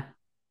 Yeah.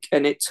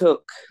 And it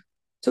took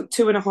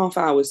 2.5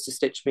 hours to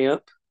stitch me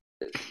up.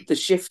 The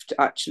shift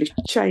actually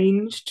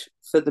changed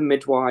for the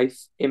midwife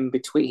in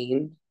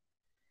between.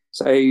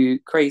 So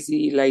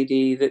crazy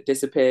lady that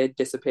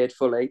disappeared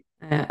fully,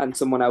 Yeah. and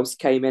someone else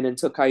came in and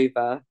took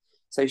over.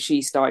 So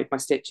she started my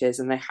stitches,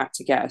 and they had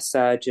to get a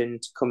surgeon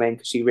to come in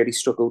because she really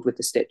struggled with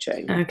the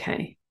stitching.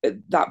 Okay.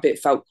 That bit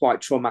felt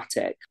quite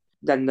traumatic.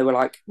 Then they were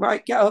like,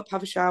 "Right, get up,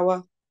 have a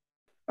shower,"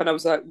 and I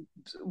was like,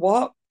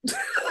 "What?"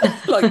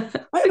 Like,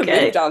 I haven't moved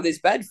Okay. out of this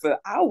bed for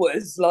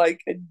hours.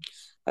 Like, and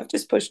I've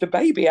just pushed a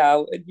baby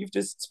out, and you've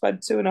just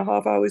spent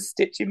 2.5 hours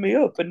stitching me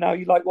up, and now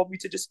you like want me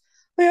to just,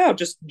 yeah, I'll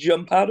just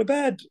jump out of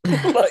bed.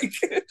 Like,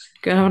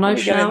 Go and have a let nice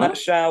me get in that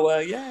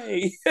shower. shower,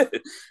 yay!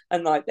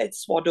 And like they'd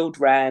swaddled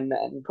Ren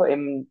and put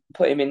him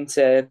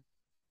into,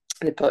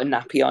 they put a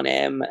nappy on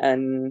him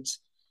and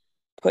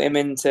put him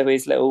into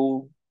his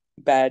little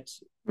bed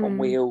on Mm.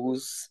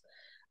 wheels.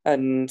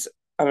 And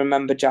I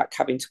remember Jack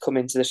having to come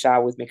into the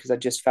shower with me because I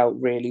just felt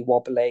really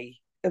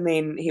wobbly. I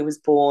mean, he was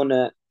born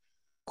at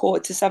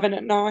 6:45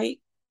 at night,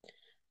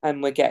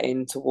 and we're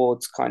getting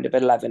towards kind of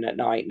 11 at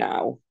night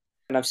now.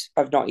 And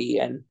I've not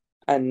eaten.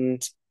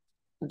 And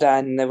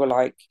then they were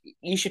like,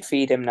 "You should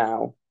feed him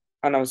now."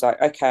 And I was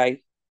like,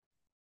 "Okay."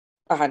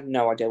 I had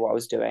no idea what I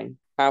was doing.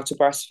 How to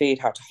breastfeed,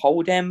 how to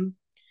hold him.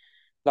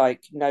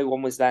 Like, no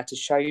one was there to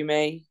show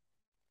me.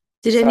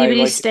 Did So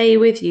anybody stay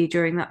with you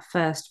during that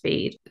first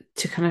feed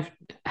to kind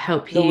of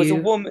help you?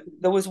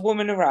 there was a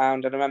woman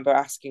around, and I remember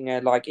asking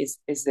her, like, is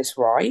this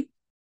right?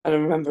 And I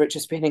remember it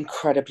just being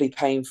incredibly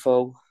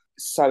painful,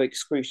 so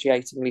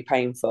excruciatingly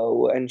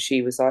painful. And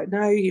she was like,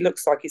 no, he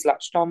looks like he's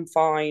latched on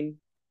fine.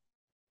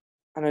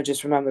 And I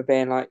just remember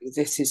being like,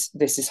 this is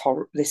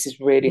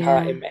really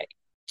Yeah, hurting me.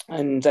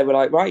 And they were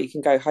like, right, you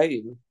can go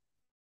home.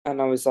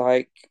 And I was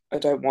like, I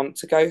don't want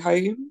to go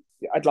home.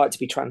 I'd like to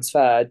be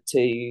transferred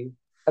to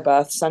a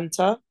birth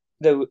centre.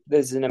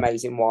 There's an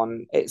amazing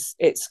one. It's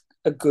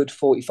a good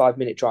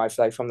 45-minute drive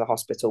though from the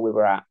hospital we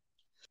were at.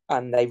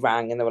 And they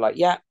rang and they were like,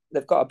 yeah,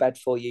 they've got a bed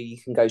for you. You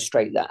can go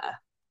straight there.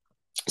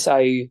 So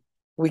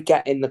we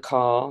get in the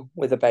car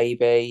with a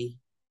baby,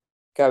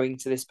 going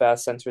to this birth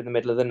centre in the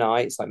middle of the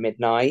night. It's like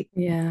midnight,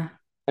 yeah,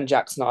 and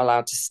Jack's not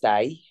allowed to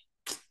stay.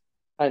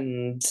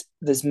 And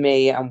there's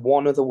me and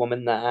one other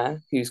woman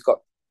there who's got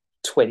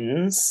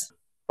twins,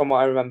 from what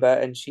I remember,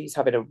 and she's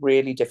having a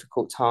really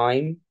difficult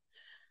time.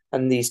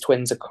 And these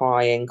twins are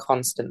crying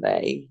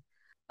constantly.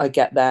 I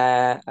get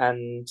there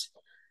and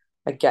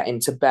I get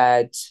into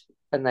bed,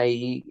 and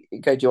they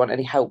go, do you want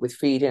any help with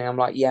feeding? I'm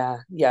like, yeah,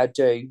 I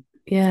do,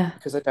 yeah,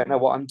 because I don't know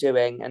what I'm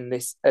doing.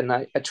 And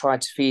I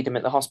tried to feed him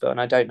at the hospital, and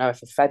I don't know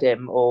if I fed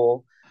him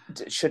or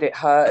should it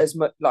hurt as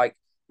much. Like,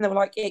 and they were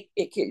like,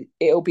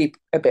 it'll be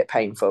a bit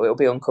painful, it'll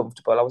be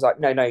uncomfortable. I was like,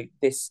 no,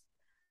 this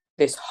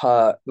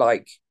hurt,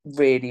 like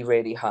really,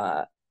 really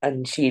hurt.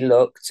 And she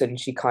looked and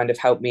she kind of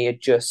helped me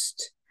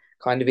adjust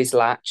kind of his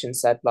latch and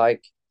said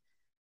like,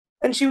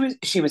 and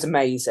she was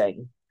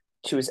amazing.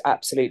 She was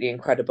absolutely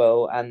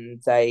incredible,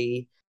 and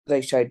they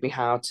showed me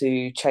how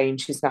to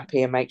change his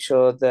nappy and make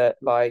sure that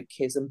like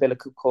his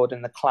umbilical cord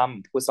and the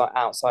clamp was like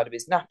outside of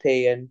his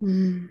nappy, and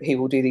mm, he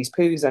will do these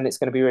poos and it's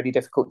going to be really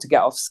difficult to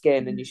get off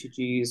skin, and you should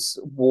use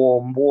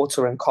warm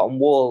water and cotton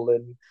wool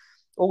and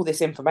all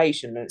this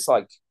information. And it's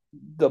like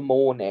the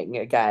morning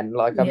again,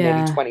 like I'm nearly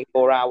yeah.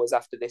 24 hours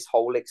after this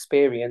whole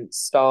experience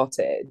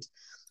started,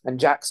 and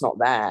Jack's not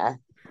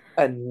there,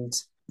 and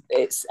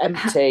it's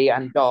empty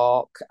and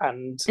dark,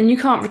 and And you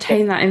can't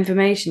retain that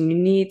information. You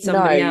need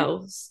somebody no,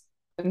 else.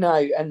 no.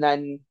 And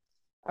then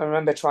I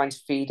remember trying to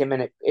feed him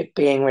and it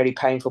being really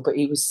painful, but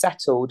he was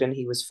settled and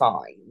he was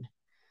fine.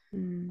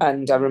 Mm.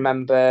 And I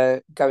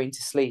remember going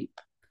to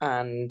sleep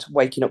and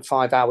waking up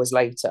 5 hours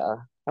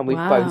later, and we'd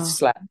both Wow.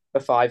 slept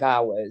for 5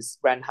 hours.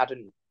 Ren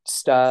hadn't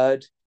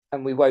stirred,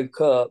 and we woke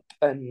up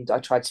and I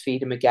tried to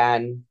feed him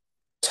again,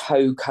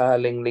 toe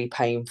curlingly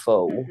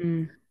painful.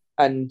 Mm.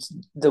 And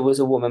there was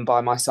a woman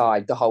by my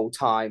side the whole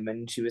time,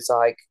 and she was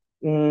like,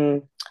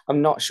 I'm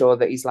not sure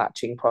that he's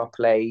latching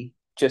properly.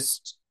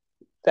 Just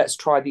let's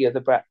try the other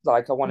breath.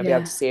 Like, I want to be able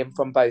Yeah. to see him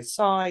from both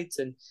sides.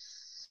 And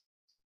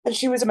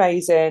she was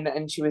amazing,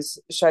 and she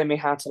was showing me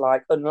how to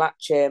like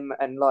unlatch him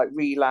and like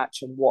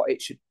relatch and what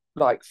it should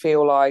like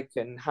feel like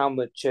and how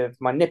much of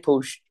my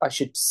nipple I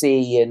should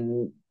see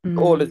and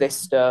all of Mm. this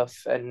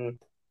stuff. And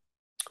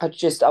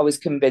I was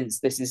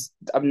convinced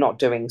I'm not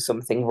doing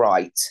something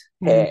right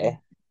Mm. here.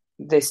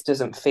 This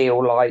doesn't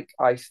feel like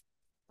I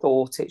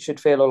thought it should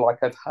feel, or like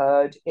I've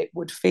heard it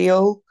would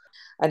feel.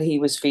 And he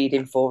was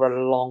feeding for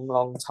a long,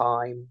 long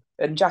time.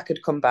 And Jack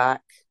had come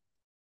back,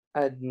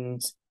 and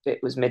it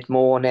was mid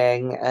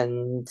morning,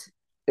 and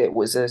it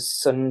was a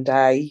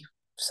Sunday.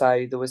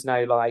 So there was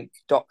no like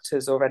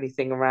doctors or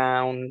anything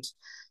around.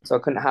 So I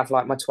couldn't have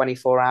like my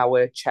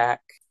 24-hour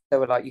check. They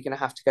were like, you're going to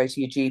have to go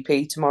to your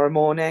GP tomorrow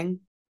morning.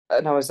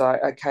 And I was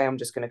like, okay, I'm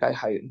just going to go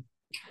home.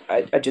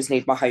 I just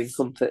need my home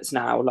comforts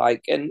now.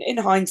 Like, and in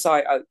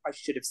hindsight, I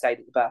should have stayed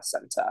at the birth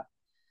centre.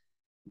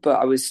 But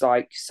I was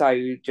like,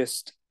 so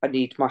just, I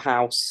need my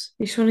house.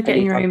 You just want to I get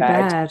in need your my own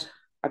bed. bed.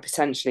 I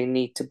potentially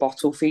need to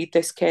bottle feed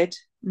this kid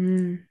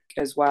Mm.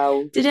 as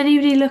well. Did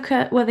anybody look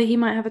at whether he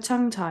might have a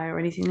tongue tie or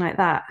anything like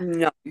that?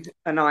 No.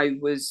 And I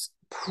was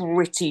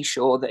pretty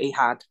sure that he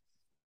had.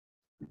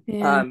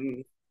 Yeah.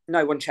 Um,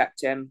 no one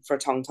checked him for a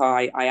tongue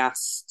tie. I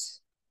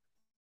asked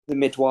the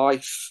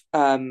midwife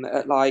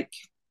at like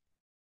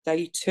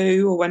day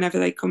 2 or whenever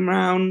they come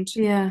round.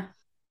 Yeah.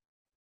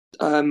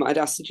 I'd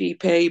asked the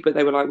GP, but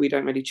they were like, we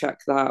don't really check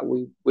that.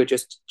 We're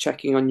just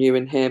checking on you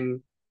and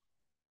him.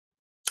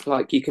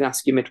 Like, you can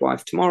ask your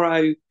midwife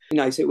tomorrow.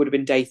 So it would have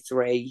been day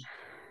 3.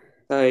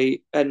 So,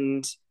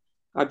 and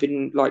I've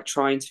been like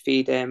trying to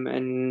feed him,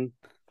 and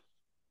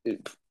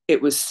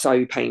it was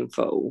so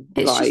painful.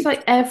 It's just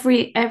Like,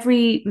 like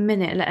every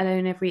minute, let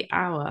alone every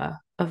hour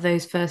of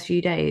those first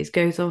few days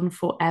goes on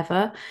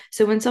forever.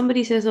 So when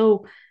somebody says,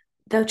 "Oh,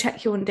 they'll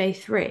check you on day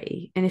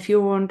 3," and if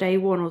you're on day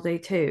 1 or day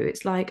 2,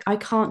 it's like I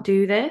can't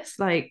do this.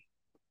 Like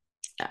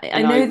I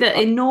and know that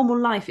in normal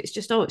life it's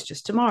just it's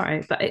just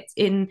tomorrow, but it's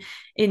in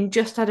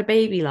just had a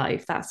baby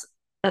life that's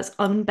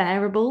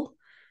unbearable.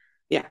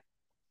 yeah,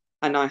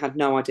 and I had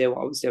no idea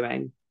what I was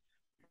doing,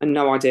 and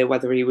no idea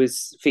whether he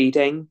was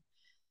feeding.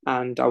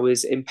 And I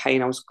was in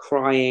pain. I was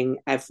crying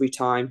every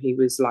time he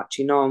was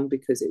latching on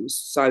because it was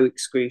so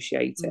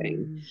excruciating.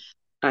 Mm.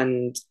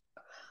 And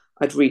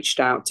I'd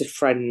reached out to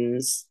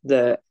friends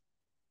that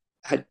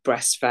had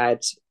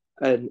breastfed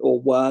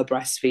or were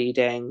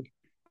breastfeeding,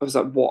 I was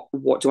like,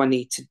 what do I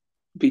need to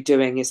be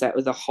doing? Is there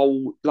other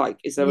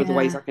is there other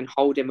ways Yeah. I can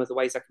hold him, other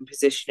ways I can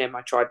position him?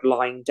 I tried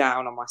lying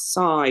down on my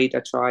side.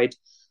 I tried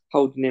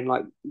holding him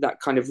like that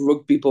kind of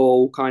rugby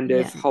ball kind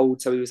of Yeah.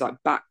 hold, so he was like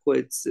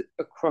backwards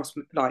across,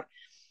 like,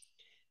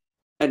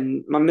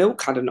 and my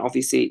milk hadn't,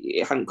 obviously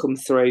it hadn't come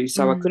through,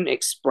 so I Mm. couldn't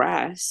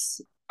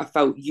express. I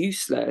felt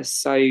useless,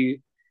 so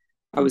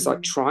I was like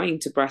Mm. trying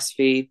to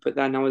breastfeed, but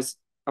then I was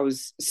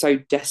so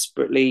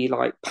desperately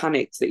like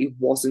panicked that he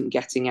wasn't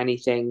getting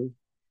anything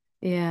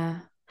Yeah.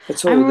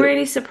 at I'm all. That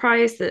really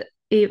surprised that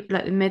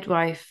like the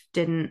midwife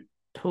didn't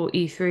talk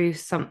you through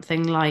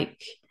something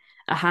like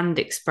a hand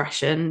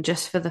expression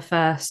just for the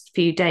first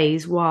few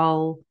days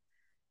while,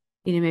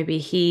 maybe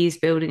he's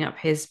building up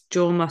his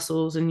jaw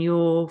muscles and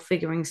you're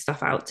figuring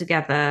stuff out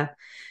together.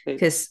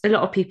 Because a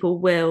lot of people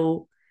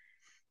will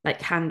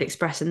like hand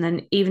express, and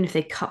then even if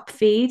they cup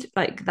feed,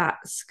 like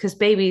that's because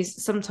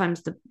babies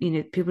sometimes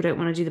people don't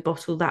want to do the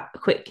bottle that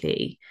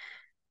quickly,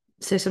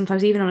 so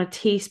sometimes even on a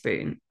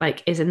teaspoon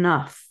like is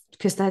enough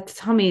because their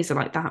tummies are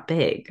like that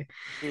big.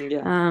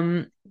 yeah,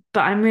 um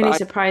but I'm but really I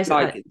surprised that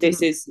like that didn't.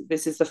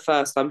 this is the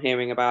first I'm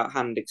hearing about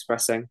hand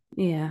expressing.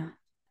 Yeah.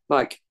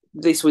 Like,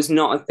 this was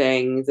not a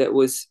thing that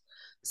was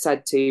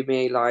said to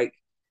me, like,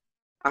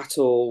 at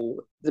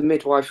all. The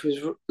midwife was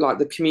like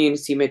the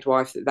community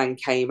midwife that then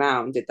came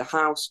out and did the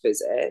house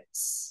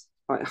visits,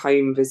 like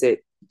home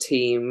visit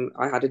team.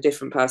 I had a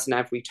different person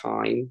every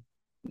time.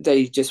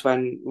 They just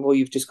went, well,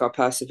 you've just got to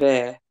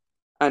persevere.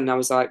 And I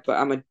was like, but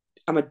am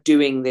I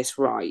doing this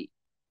right?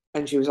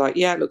 And she was like,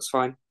 yeah, it looks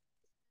fine.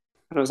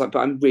 And I was like, but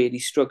I'm really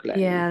struggling.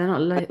 Yeah, they're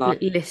not And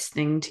like,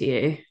 listening to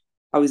you.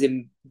 I was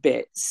in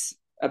bits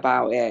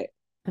about it.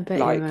 I bet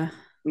you Like, were.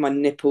 my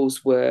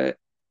nipples were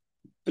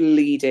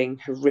bleeding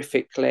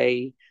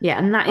horrifically. Yeah,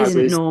 and that I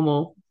isn't was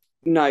normal.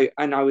 No,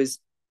 and I was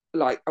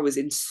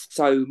in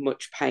so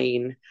much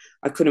pain.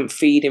 I couldn't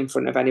feed in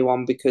front of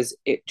anyone because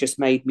it just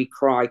made me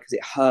cry because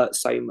it hurt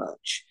so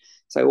much.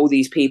 So all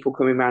these people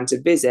coming around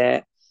to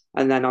visit,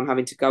 and then I'm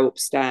having to go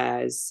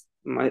upstairs.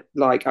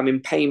 I'm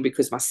in pain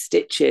because my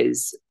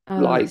stitches, Oh,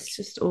 like, it's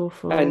just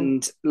awful.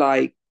 and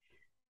like,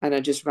 and I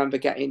just remember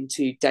getting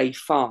to day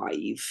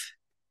 5,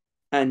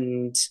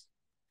 and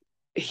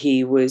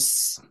he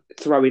was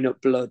throwing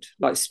up blood,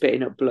 like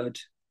spitting up blood,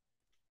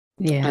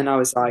 Yeah. and I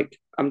was like,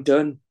 I'm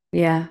done.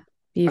 Yeah, I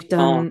you've can't.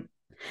 done.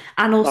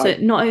 And also,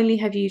 Like, not only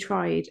have you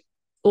tried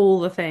all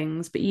the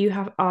things, but you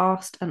have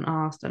asked and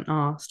asked and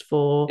asked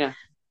for yeah.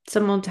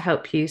 someone to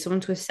help you,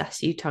 someone to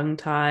assess you tongue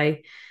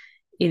tie,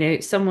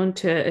 someone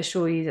to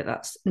assure you that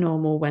that's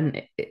normal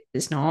when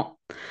it's not.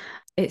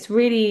 It's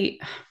really,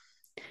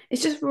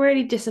 it's just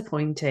really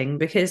disappointing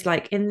because,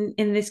 like, in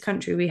this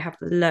country, we have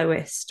the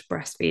lowest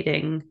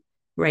breastfeeding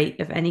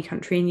rate of any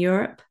country in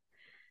Europe,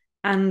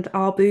 and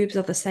our boobs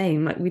are the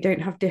same. Like, we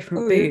don't have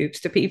different Oh yeah. boobs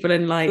to people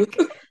in like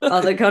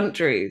other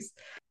countries.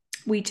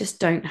 We just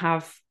don't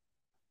have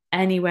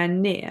anywhere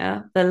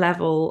near the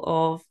level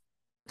of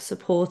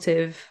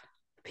supportive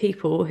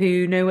people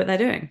who know what they're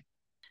doing.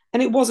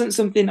 And it wasn't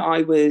something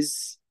I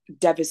was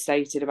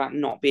devastated about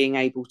not being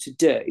able to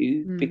do,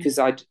 Mm. because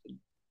I'd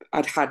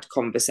had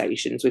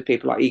conversations with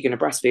people like, are you going to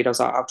breastfeed? I was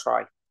like, I'll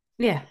try.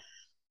 Yeah.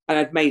 And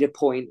I'd made a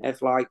point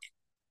of like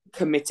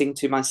committing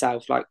to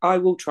myself, like, I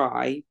will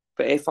try,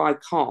 but if I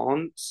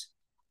can't,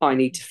 I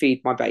need to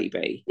feed my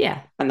baby.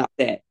 Yeah. And that's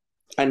it.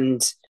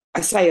 And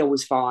I say I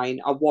was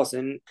fine. I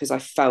wasn't, because I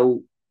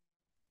felt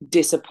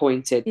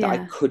disappointed that I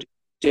Yeah. couldn't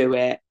do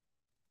it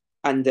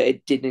and that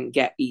it didn't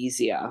get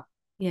easier.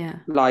 Yeah.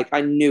 Like,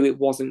 I knew it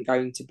wasn't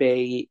going to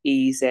be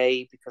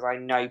easy because I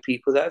know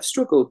people that have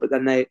struggled, but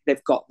then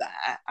they've got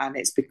there and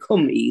it's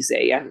become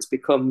easy and it's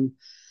become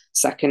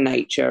second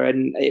nature,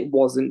 and it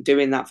wasn't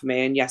doing that for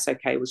me. And yes,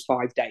 okay, it was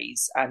 5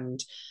 days, and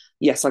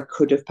yes, I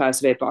could have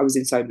persevered, but I was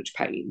in so much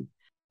pain.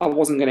 I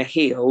wasn't going to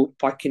heal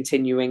by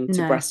continuing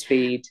to No.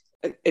 breastfeed.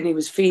 And he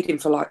was feeding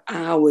for like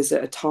hours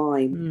at a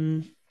time.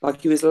 Mm.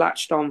 Like, he was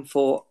latched on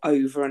for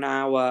over an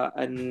hour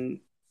and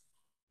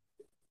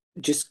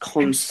just I'm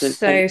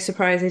constant. And so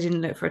surprised they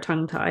didn't look for a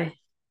tongue tie.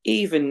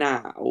 even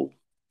now,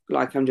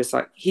 like, I'm just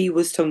like, he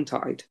was tongue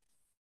tied.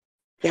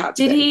 He had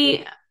to Did be.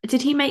 he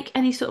did he make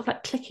any sort of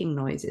like clicking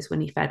noises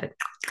when he fed it?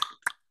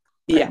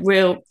 Like Yeah,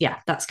 real, yeah,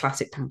 that's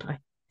classic tongue tie.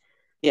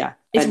 yeah,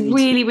 It's and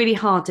really, really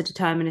hard to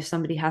determine if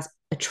somebody has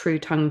a true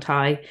tongue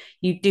tie.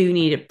 You do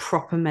need a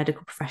proper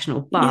medical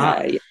professional, but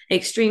yeah, yeah,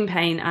 extreme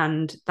pain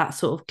and that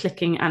sort of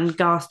clicking and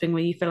gasping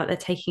where you feel like they're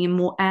taking in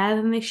more air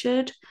than they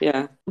should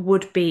yeah,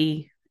 would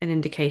be an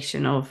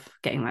indication of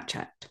getting that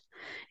checked.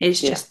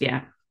 It's yeah, just,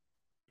 yeah,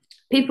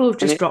 people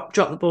have and just dropped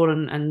the ball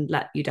and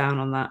let you down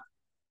on that.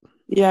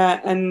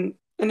 yeah, and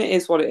it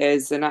is what it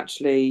is. And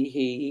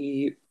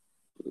actually,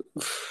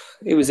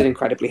 it was an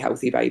incredibly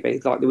healthy baby.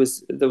 Like,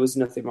 there was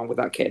nothing wrong with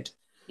that kid.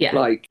 Yeah.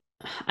 Like,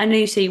 I know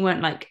you say you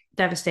weren't like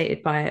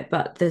devastated by it,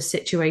 but the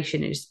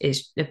situation is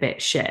a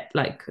bit shit,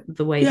 like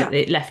the way that yeah,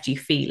 it left you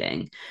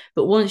feeling.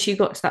 But once you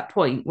got to that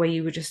point where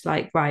you were just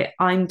like, right,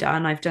 I'm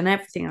done. I've done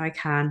everything I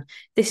can.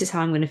 This is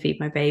how I'm going to feed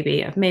my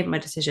baby. I've made my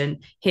decision.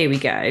 Here we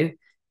go.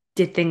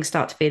 Did things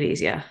start to feel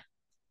easier?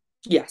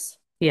 Yes.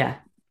 Yeah.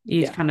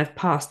 You'd Yeah. kind of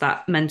passed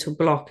that mental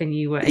block and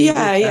you were able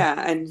Yeah, to.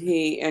 yeah, and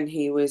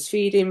he was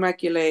feeding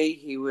regularly.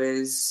 He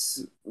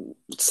was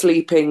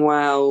sleeping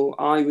well.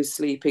 I was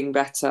sleeping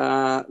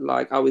better.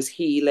 Like I was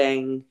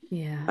healing,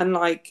 Yeah. and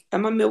my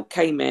milk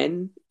came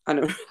in,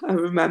 and I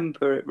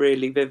remember it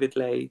really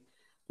vividly,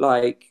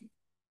 like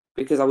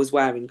because I was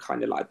wearing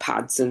kind of like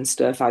pads and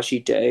stuff as you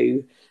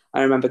do.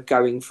 I remember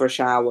going for a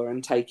shower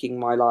and taking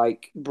my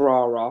like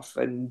bra off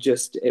and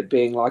just it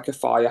being like a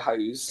fire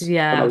hose, and I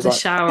Yeah. was The like,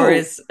 shower oh,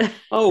 is,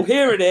 oh,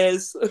 here it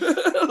is,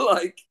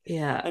 like,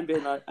 yeah. and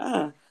being like,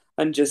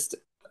 and just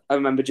I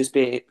remember just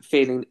being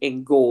feeling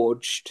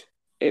engorged.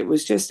 It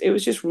was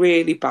just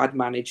really bad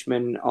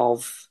management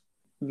of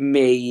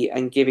me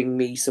and giving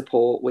me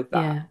support with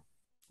that,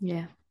 Yeah.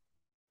 Yeah.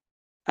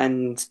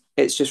 and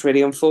it's just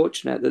really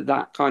unfortunate that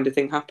that kind of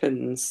thing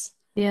happens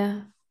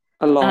Yeah.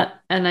 a lot.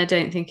 And I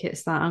don't think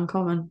it's that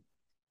uncommon.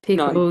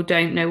 No. People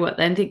don't know what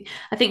they think.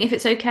 I think if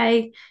it's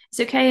okay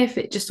if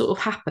it just sort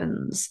of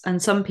happens.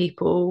 And some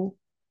people,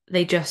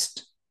 they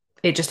just,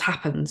 it just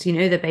happens,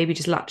 the baby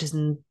just latches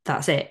and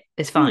that's it.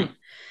 It's fine. Mm.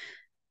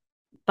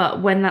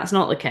 But when that's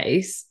not the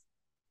case,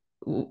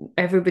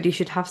 everybody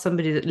should have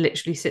somebody that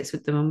literally sits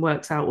with them and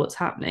works out what's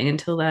happening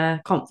until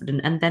they're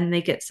confident and then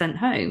they get sent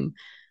home.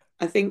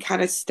 I think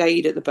had I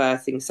stayed at the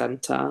birthing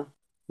centre,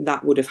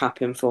 that would have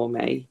happened for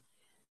me.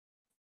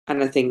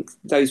 And I think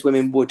those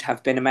women would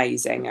have been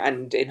amazing.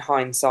 And in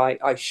hindsight,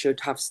 I should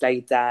have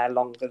stayed there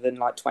longer than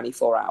like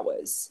 24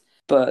 hours.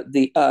 But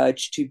the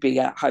urge to be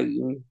at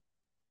home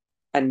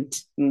and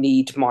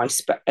need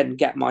and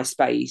get my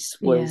space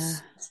Yeah.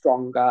 was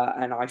stronger.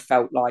 And I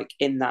felt like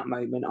in that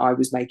moment, I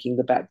was making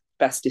the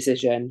best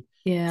decision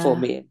for Yeah.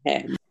 me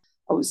and him.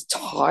 I was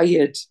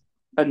tired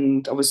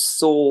and I was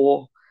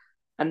sore,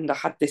 and I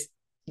had this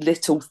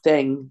little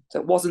thing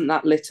that wasn't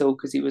that little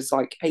because he was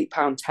like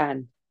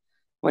 £8.10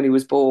 when he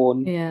was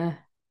born, Yeah.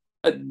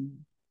 and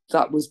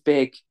that was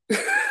big.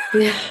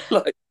 Yeah.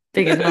 Like,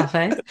 Big enough,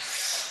 eh?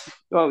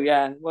 well,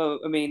 yeah. Well,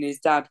 I mean, his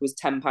dad was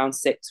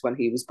 £10.6 when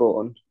he was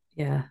born.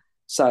 Yeah.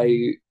 So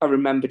I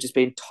remember just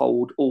being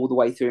told all the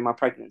way through my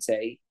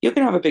pregnancy, "You're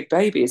going to have a big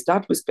baby." His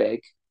dad was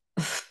big,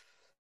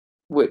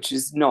 which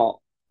is not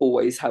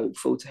always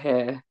helpful to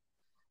hear.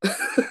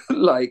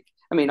 Like,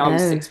 I mean, I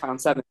was No.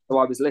 £6.7, so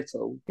I was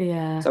little.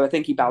 Yeah. So I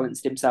think he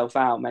balanced himself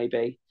out,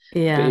 maybe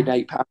being Yeah.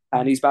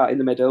 £8, he's about in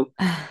the middle.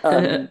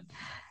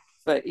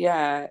 But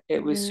yeah,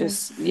 it was Yeah.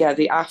 just, yeah,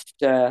 the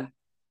after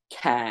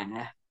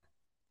care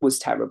was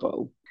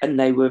terrible. And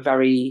they were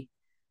very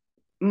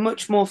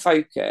much more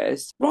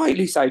focused,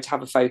 rightly so, to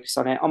have a focus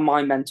on it, on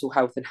my mental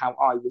health and how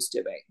I was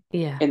doing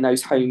Yeah. in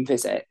those home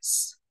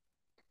visits.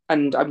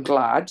 And I'm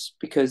glad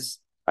because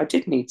I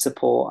did need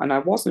support and I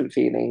wasn't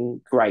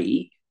feeling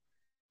great.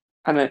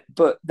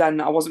 But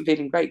then I wasn't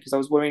feeling great because I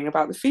was worrying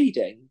about the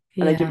feeding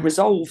and they didn't Yeah.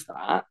 resolve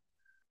that.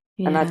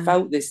 And I'd Yeah.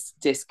 felt this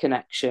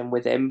disconnection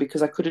with him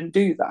because I couldn't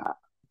do that.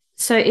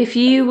 So if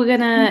you were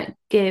gonna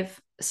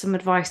give some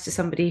advice to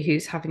somebody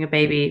who's having a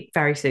baby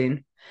very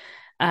soon,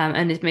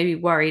 and is maybe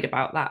worried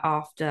about that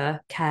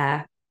after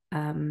care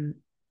um,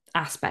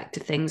 aspect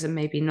of things and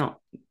maybe not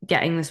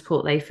getting the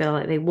support they feel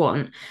like they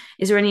want,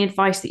 is there any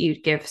advice that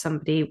you'd give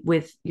somebody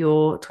with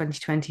your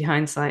 2020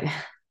 hindsight?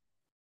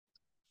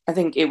 I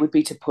think it would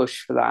be to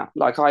push for that.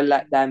 Like I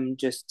let them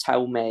just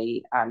tell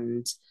me,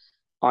 and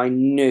I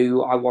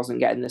knew I wasn't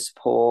getting the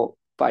support,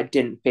 but I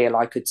didn't feel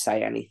I could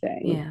say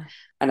anything. Yeah.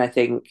 And I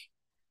think,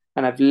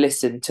 and I've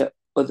listened to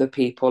other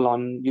people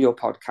on your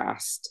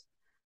podcast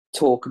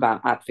talk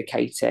about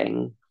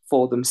advocating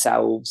for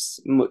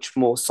themselves much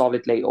more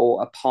solidly,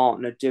 or a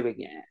partner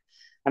doing it.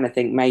 And I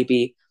think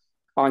maybe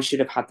I should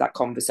have had that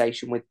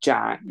conversation with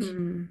Jack,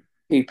 Mm.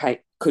 who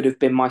could have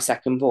been my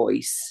second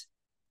voice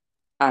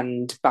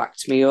and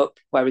backed me up,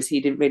 whereas he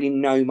didn't really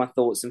know my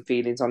thoughts and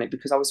feelings on it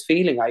because I was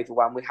feeling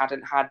overwhelmed. We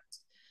hadn't had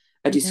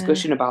a Yeah.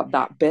 discussion about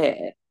that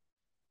bit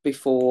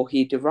before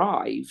he'd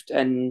arrived,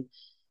 and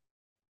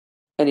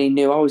he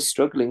knew I was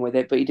struggling with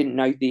it, but he didn't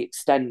know the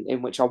extent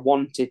in which I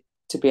wanted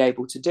to be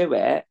able to do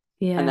it,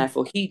 and Yeah.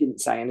 therefore he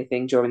didn't say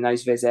anything during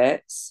those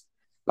visits.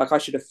 Like I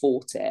should have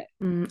fought it.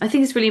 I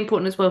think it's really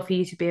important as well for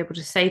you to be able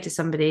to say to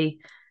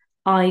somebody,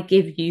 I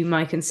give you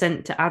my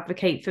consent to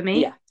advocate for Yeah,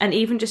 me. And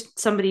even just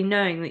somebody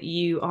knowing that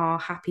you are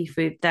happy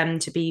for them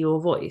to be your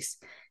voice,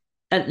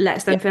 it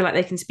lets yeah, them feel like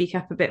they can speak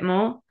up a bit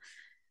more.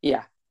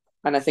 yeah.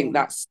 And I think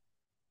So,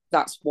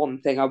 that's one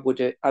thing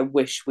I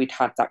wish we'd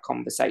had that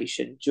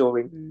conversation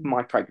during mm,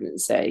 my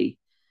pregnancy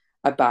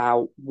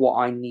about what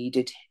I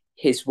needed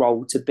his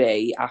role to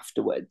be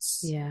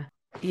afterwards. yeah.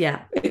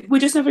 Yeah. We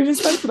just never even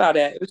spoke about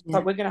it. It was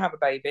like, Yeah. we're going to have a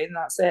baby and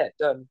that's it,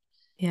 done.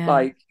 Yeah.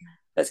 Like,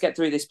 let's get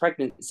through this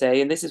pregnancy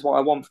and this is what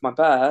I want for my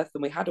birth.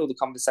 And we had all the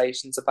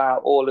conversations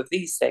about all of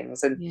these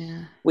things. And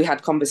Yeah. we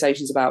had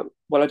conversations about,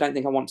 well, I don't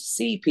think I want to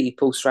see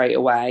people straight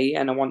away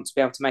and I want to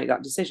be able to make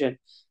that decision.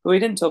 But we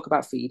didn't talk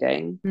about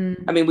feeding. I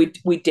Mm, mean,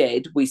 we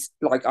did.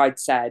 Like I'd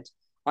said,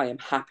 I am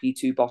happy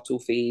to bottle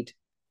feed,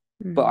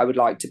 but mm, I would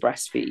like to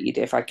breastfeed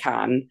if I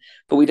can.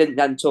 But we didn't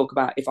then talk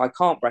about, if I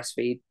can't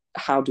breastfeed,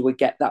 how do we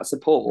get that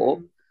support?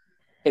 mm.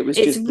 It was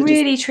It's just the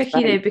really decision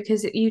tricky though, made.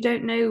 because you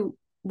don't know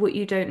what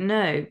you don't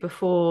know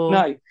before.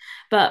 No,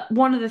 But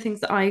one of the things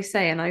that I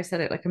say, and I've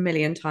said it like a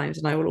million times,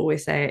 and I will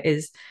always say it,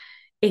 is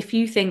if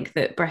you think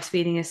that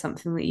breastfeeding is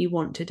something that you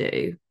want to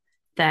do,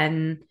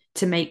 then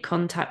to make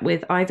contact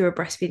with either a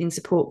breastfeeding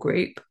support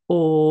group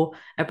or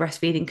a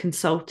breastfeeding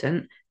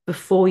consultant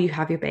before you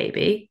have your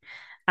baby,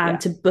 and yeah,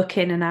 to book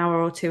in an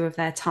hour or two of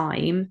their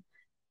time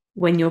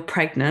when you're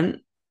pregnant,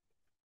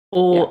 yeah.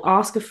 or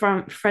ask a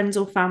friends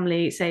or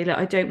family, say, look,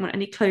 I don't want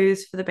any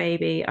clothes for the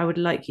baby. I would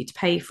like you to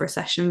pay for a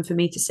session for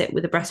me to sit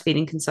with a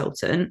breastfeeding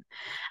consultant.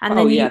 And Oh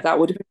then yeah, that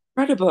would have been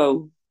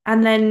incredible.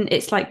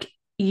 it's like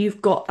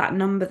you've got that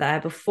number there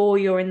before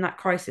you're in that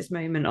crisis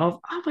moment of,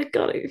 oh my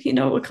God,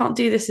 I can't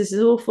do this. This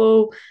is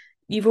awful.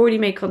 You've already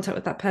made contact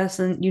with that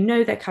person. You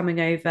know they're coming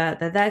over.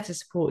 They're there to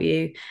support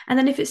you. And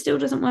then if it still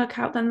doesn't work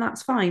out, then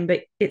that's fine.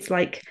 But it's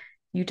like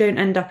you don't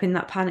end up in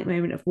that panic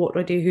moment of what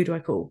do I do? Who do I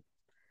call?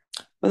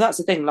 Well, that's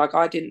the thing. Like,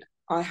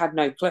 I had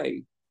no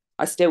clue.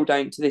 I still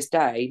don't to this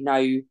day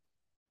know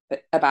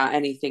about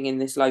anything in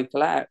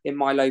in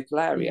my local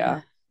Yeah.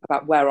 area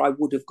about where I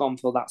would have gone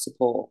for that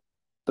support.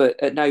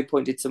 But at no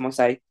point did someone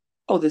say,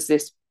 "Oh, there's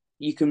this.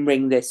 You can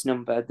ring this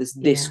number. There's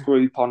this Yeah.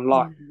 group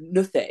online." Yeah.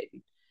 Nothing.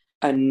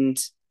 And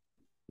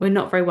We're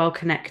not very well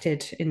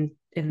connected in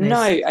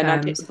no, those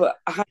and terms. but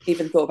I hadn't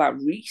even thought about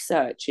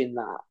researching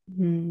that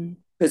Mm.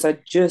 because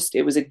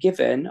it was a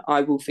given.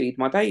 I will feed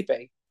my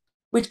baby.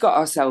 We'd got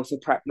ourselves a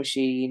prep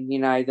machine,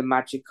 the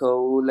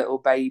magical little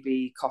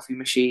baby coffee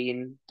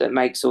machine that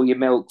makes all your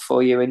milk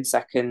for you in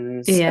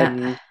seconds. Yeah,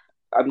 And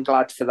I'm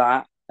glad for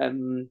that.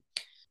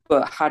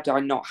 But had I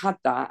not had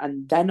that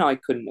and then I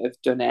couldn't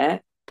have done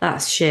it,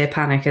 that's sheer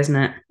panic, isn't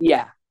it?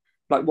 yeah.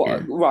 Like, what,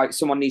 Yeah, right,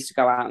 someone needs to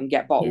go out and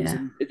get bottles yeah.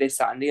 and this,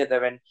 that, and the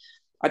other. And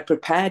I'd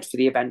prepared for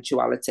the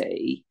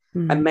eventuality.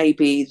 And Mm.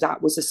 maybe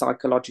that was a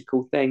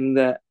psychological thing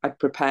that I'd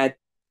prepared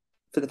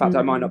for the fact that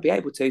I might not Mm. be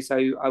able to. So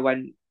I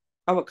went,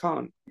 oh, I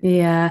can't.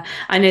 Yeah,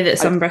 I know that I,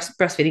 some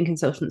breastfeeding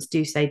consultants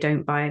do say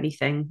don't buy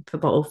anything for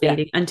bottle yeah.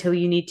 feeding until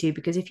you need to,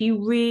 because if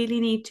you really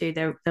need to,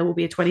 there will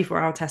be a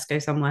 24-hour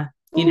Tesco somewhere,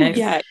 Oh,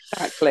 yeah,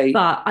 exactly.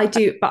 But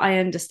I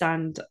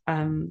understand,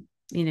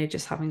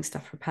 just having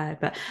stuff prepared.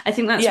 But I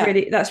think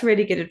Yeah, that's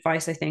really good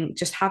advice. I think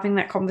just having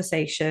that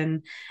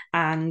conversation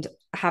and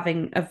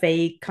having a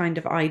vague kind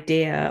of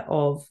idea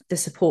of the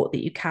support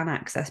that you can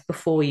access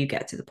before you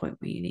get to the point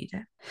where you need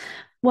it.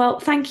 Well,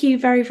 thank you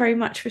very, very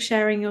much for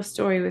sharing your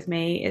story with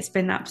me. It's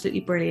been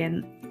absolutely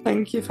brilliant.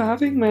 thank you for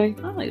having me.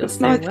 Oh, you're It's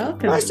so nice,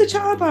 welcome. nice to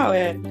chat about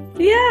it.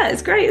 Yeah,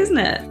 it's great, isn't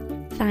it?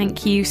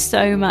 Thank you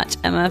so much,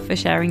 Emma, for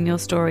sharing your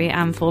story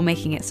and for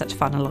making it such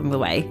fun along the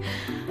way.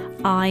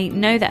 I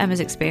know that Emma's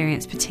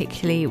experience,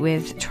 particularly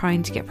with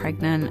trying to get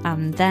pregnant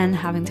and then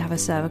having to have a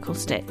cervical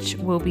stitch,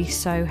 will be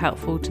so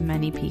helpful to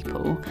many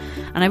people.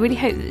 And I really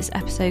hope that this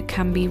episode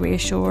can be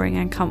reassuring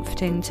and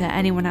comforting to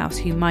anyone else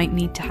who might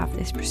need to have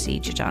this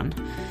procedure done.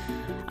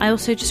 I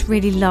also just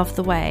really love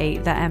the way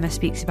that Emma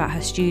speaks about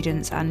her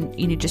students and,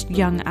 just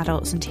young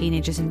adults and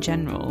teenagers in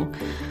general.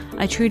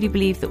 I truly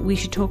believe that we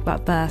should talk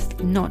about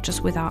birth not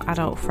just with our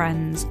adult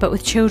friends, but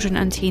with children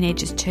and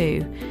teenagers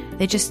too.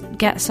 They just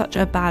get such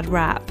a bad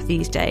rap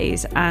these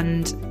days,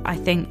 and I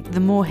think the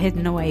more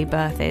hidden away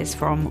birth is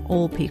from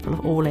all people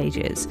of all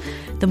ages,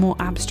 the more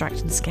abstract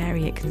and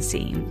scary it can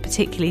seem,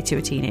 particularly to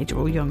a teenager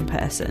or young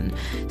person.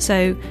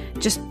 So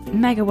just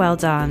mega well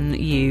done,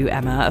 you,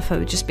 Emma,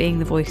 for just being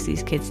the voice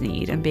these kids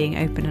need and being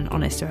open and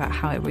honest about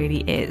how it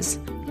really is.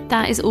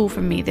 That is all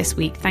from me this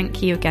week.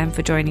 Thank you again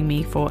for joining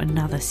me for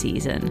another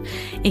season.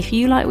 If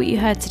you like what you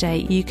heard today,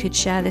 you could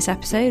share this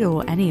episode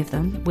or any of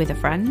them with a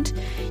friend.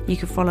 You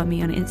could follow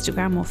me on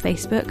Instagram or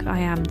Facebook. I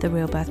am The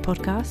Real Birth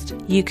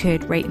Podcast. You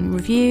could rate and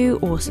review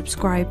or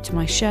subscribe to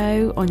my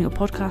show on your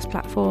podcast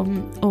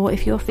platform. Or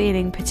if you're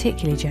feeling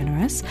particularly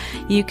generous,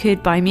 you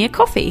could buy me a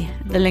coffee.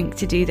 The link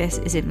to do this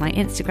is in my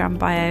Instagram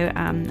bio,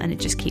 and it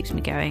just keeps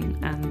me going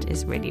and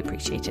is really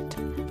appreciated.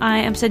 I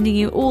am sending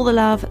you all the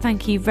love.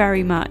 Thank you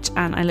very much,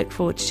 and I look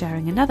forward to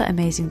sharing another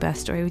amazing birth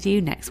story with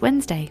you next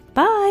Wednesday.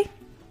 Bye!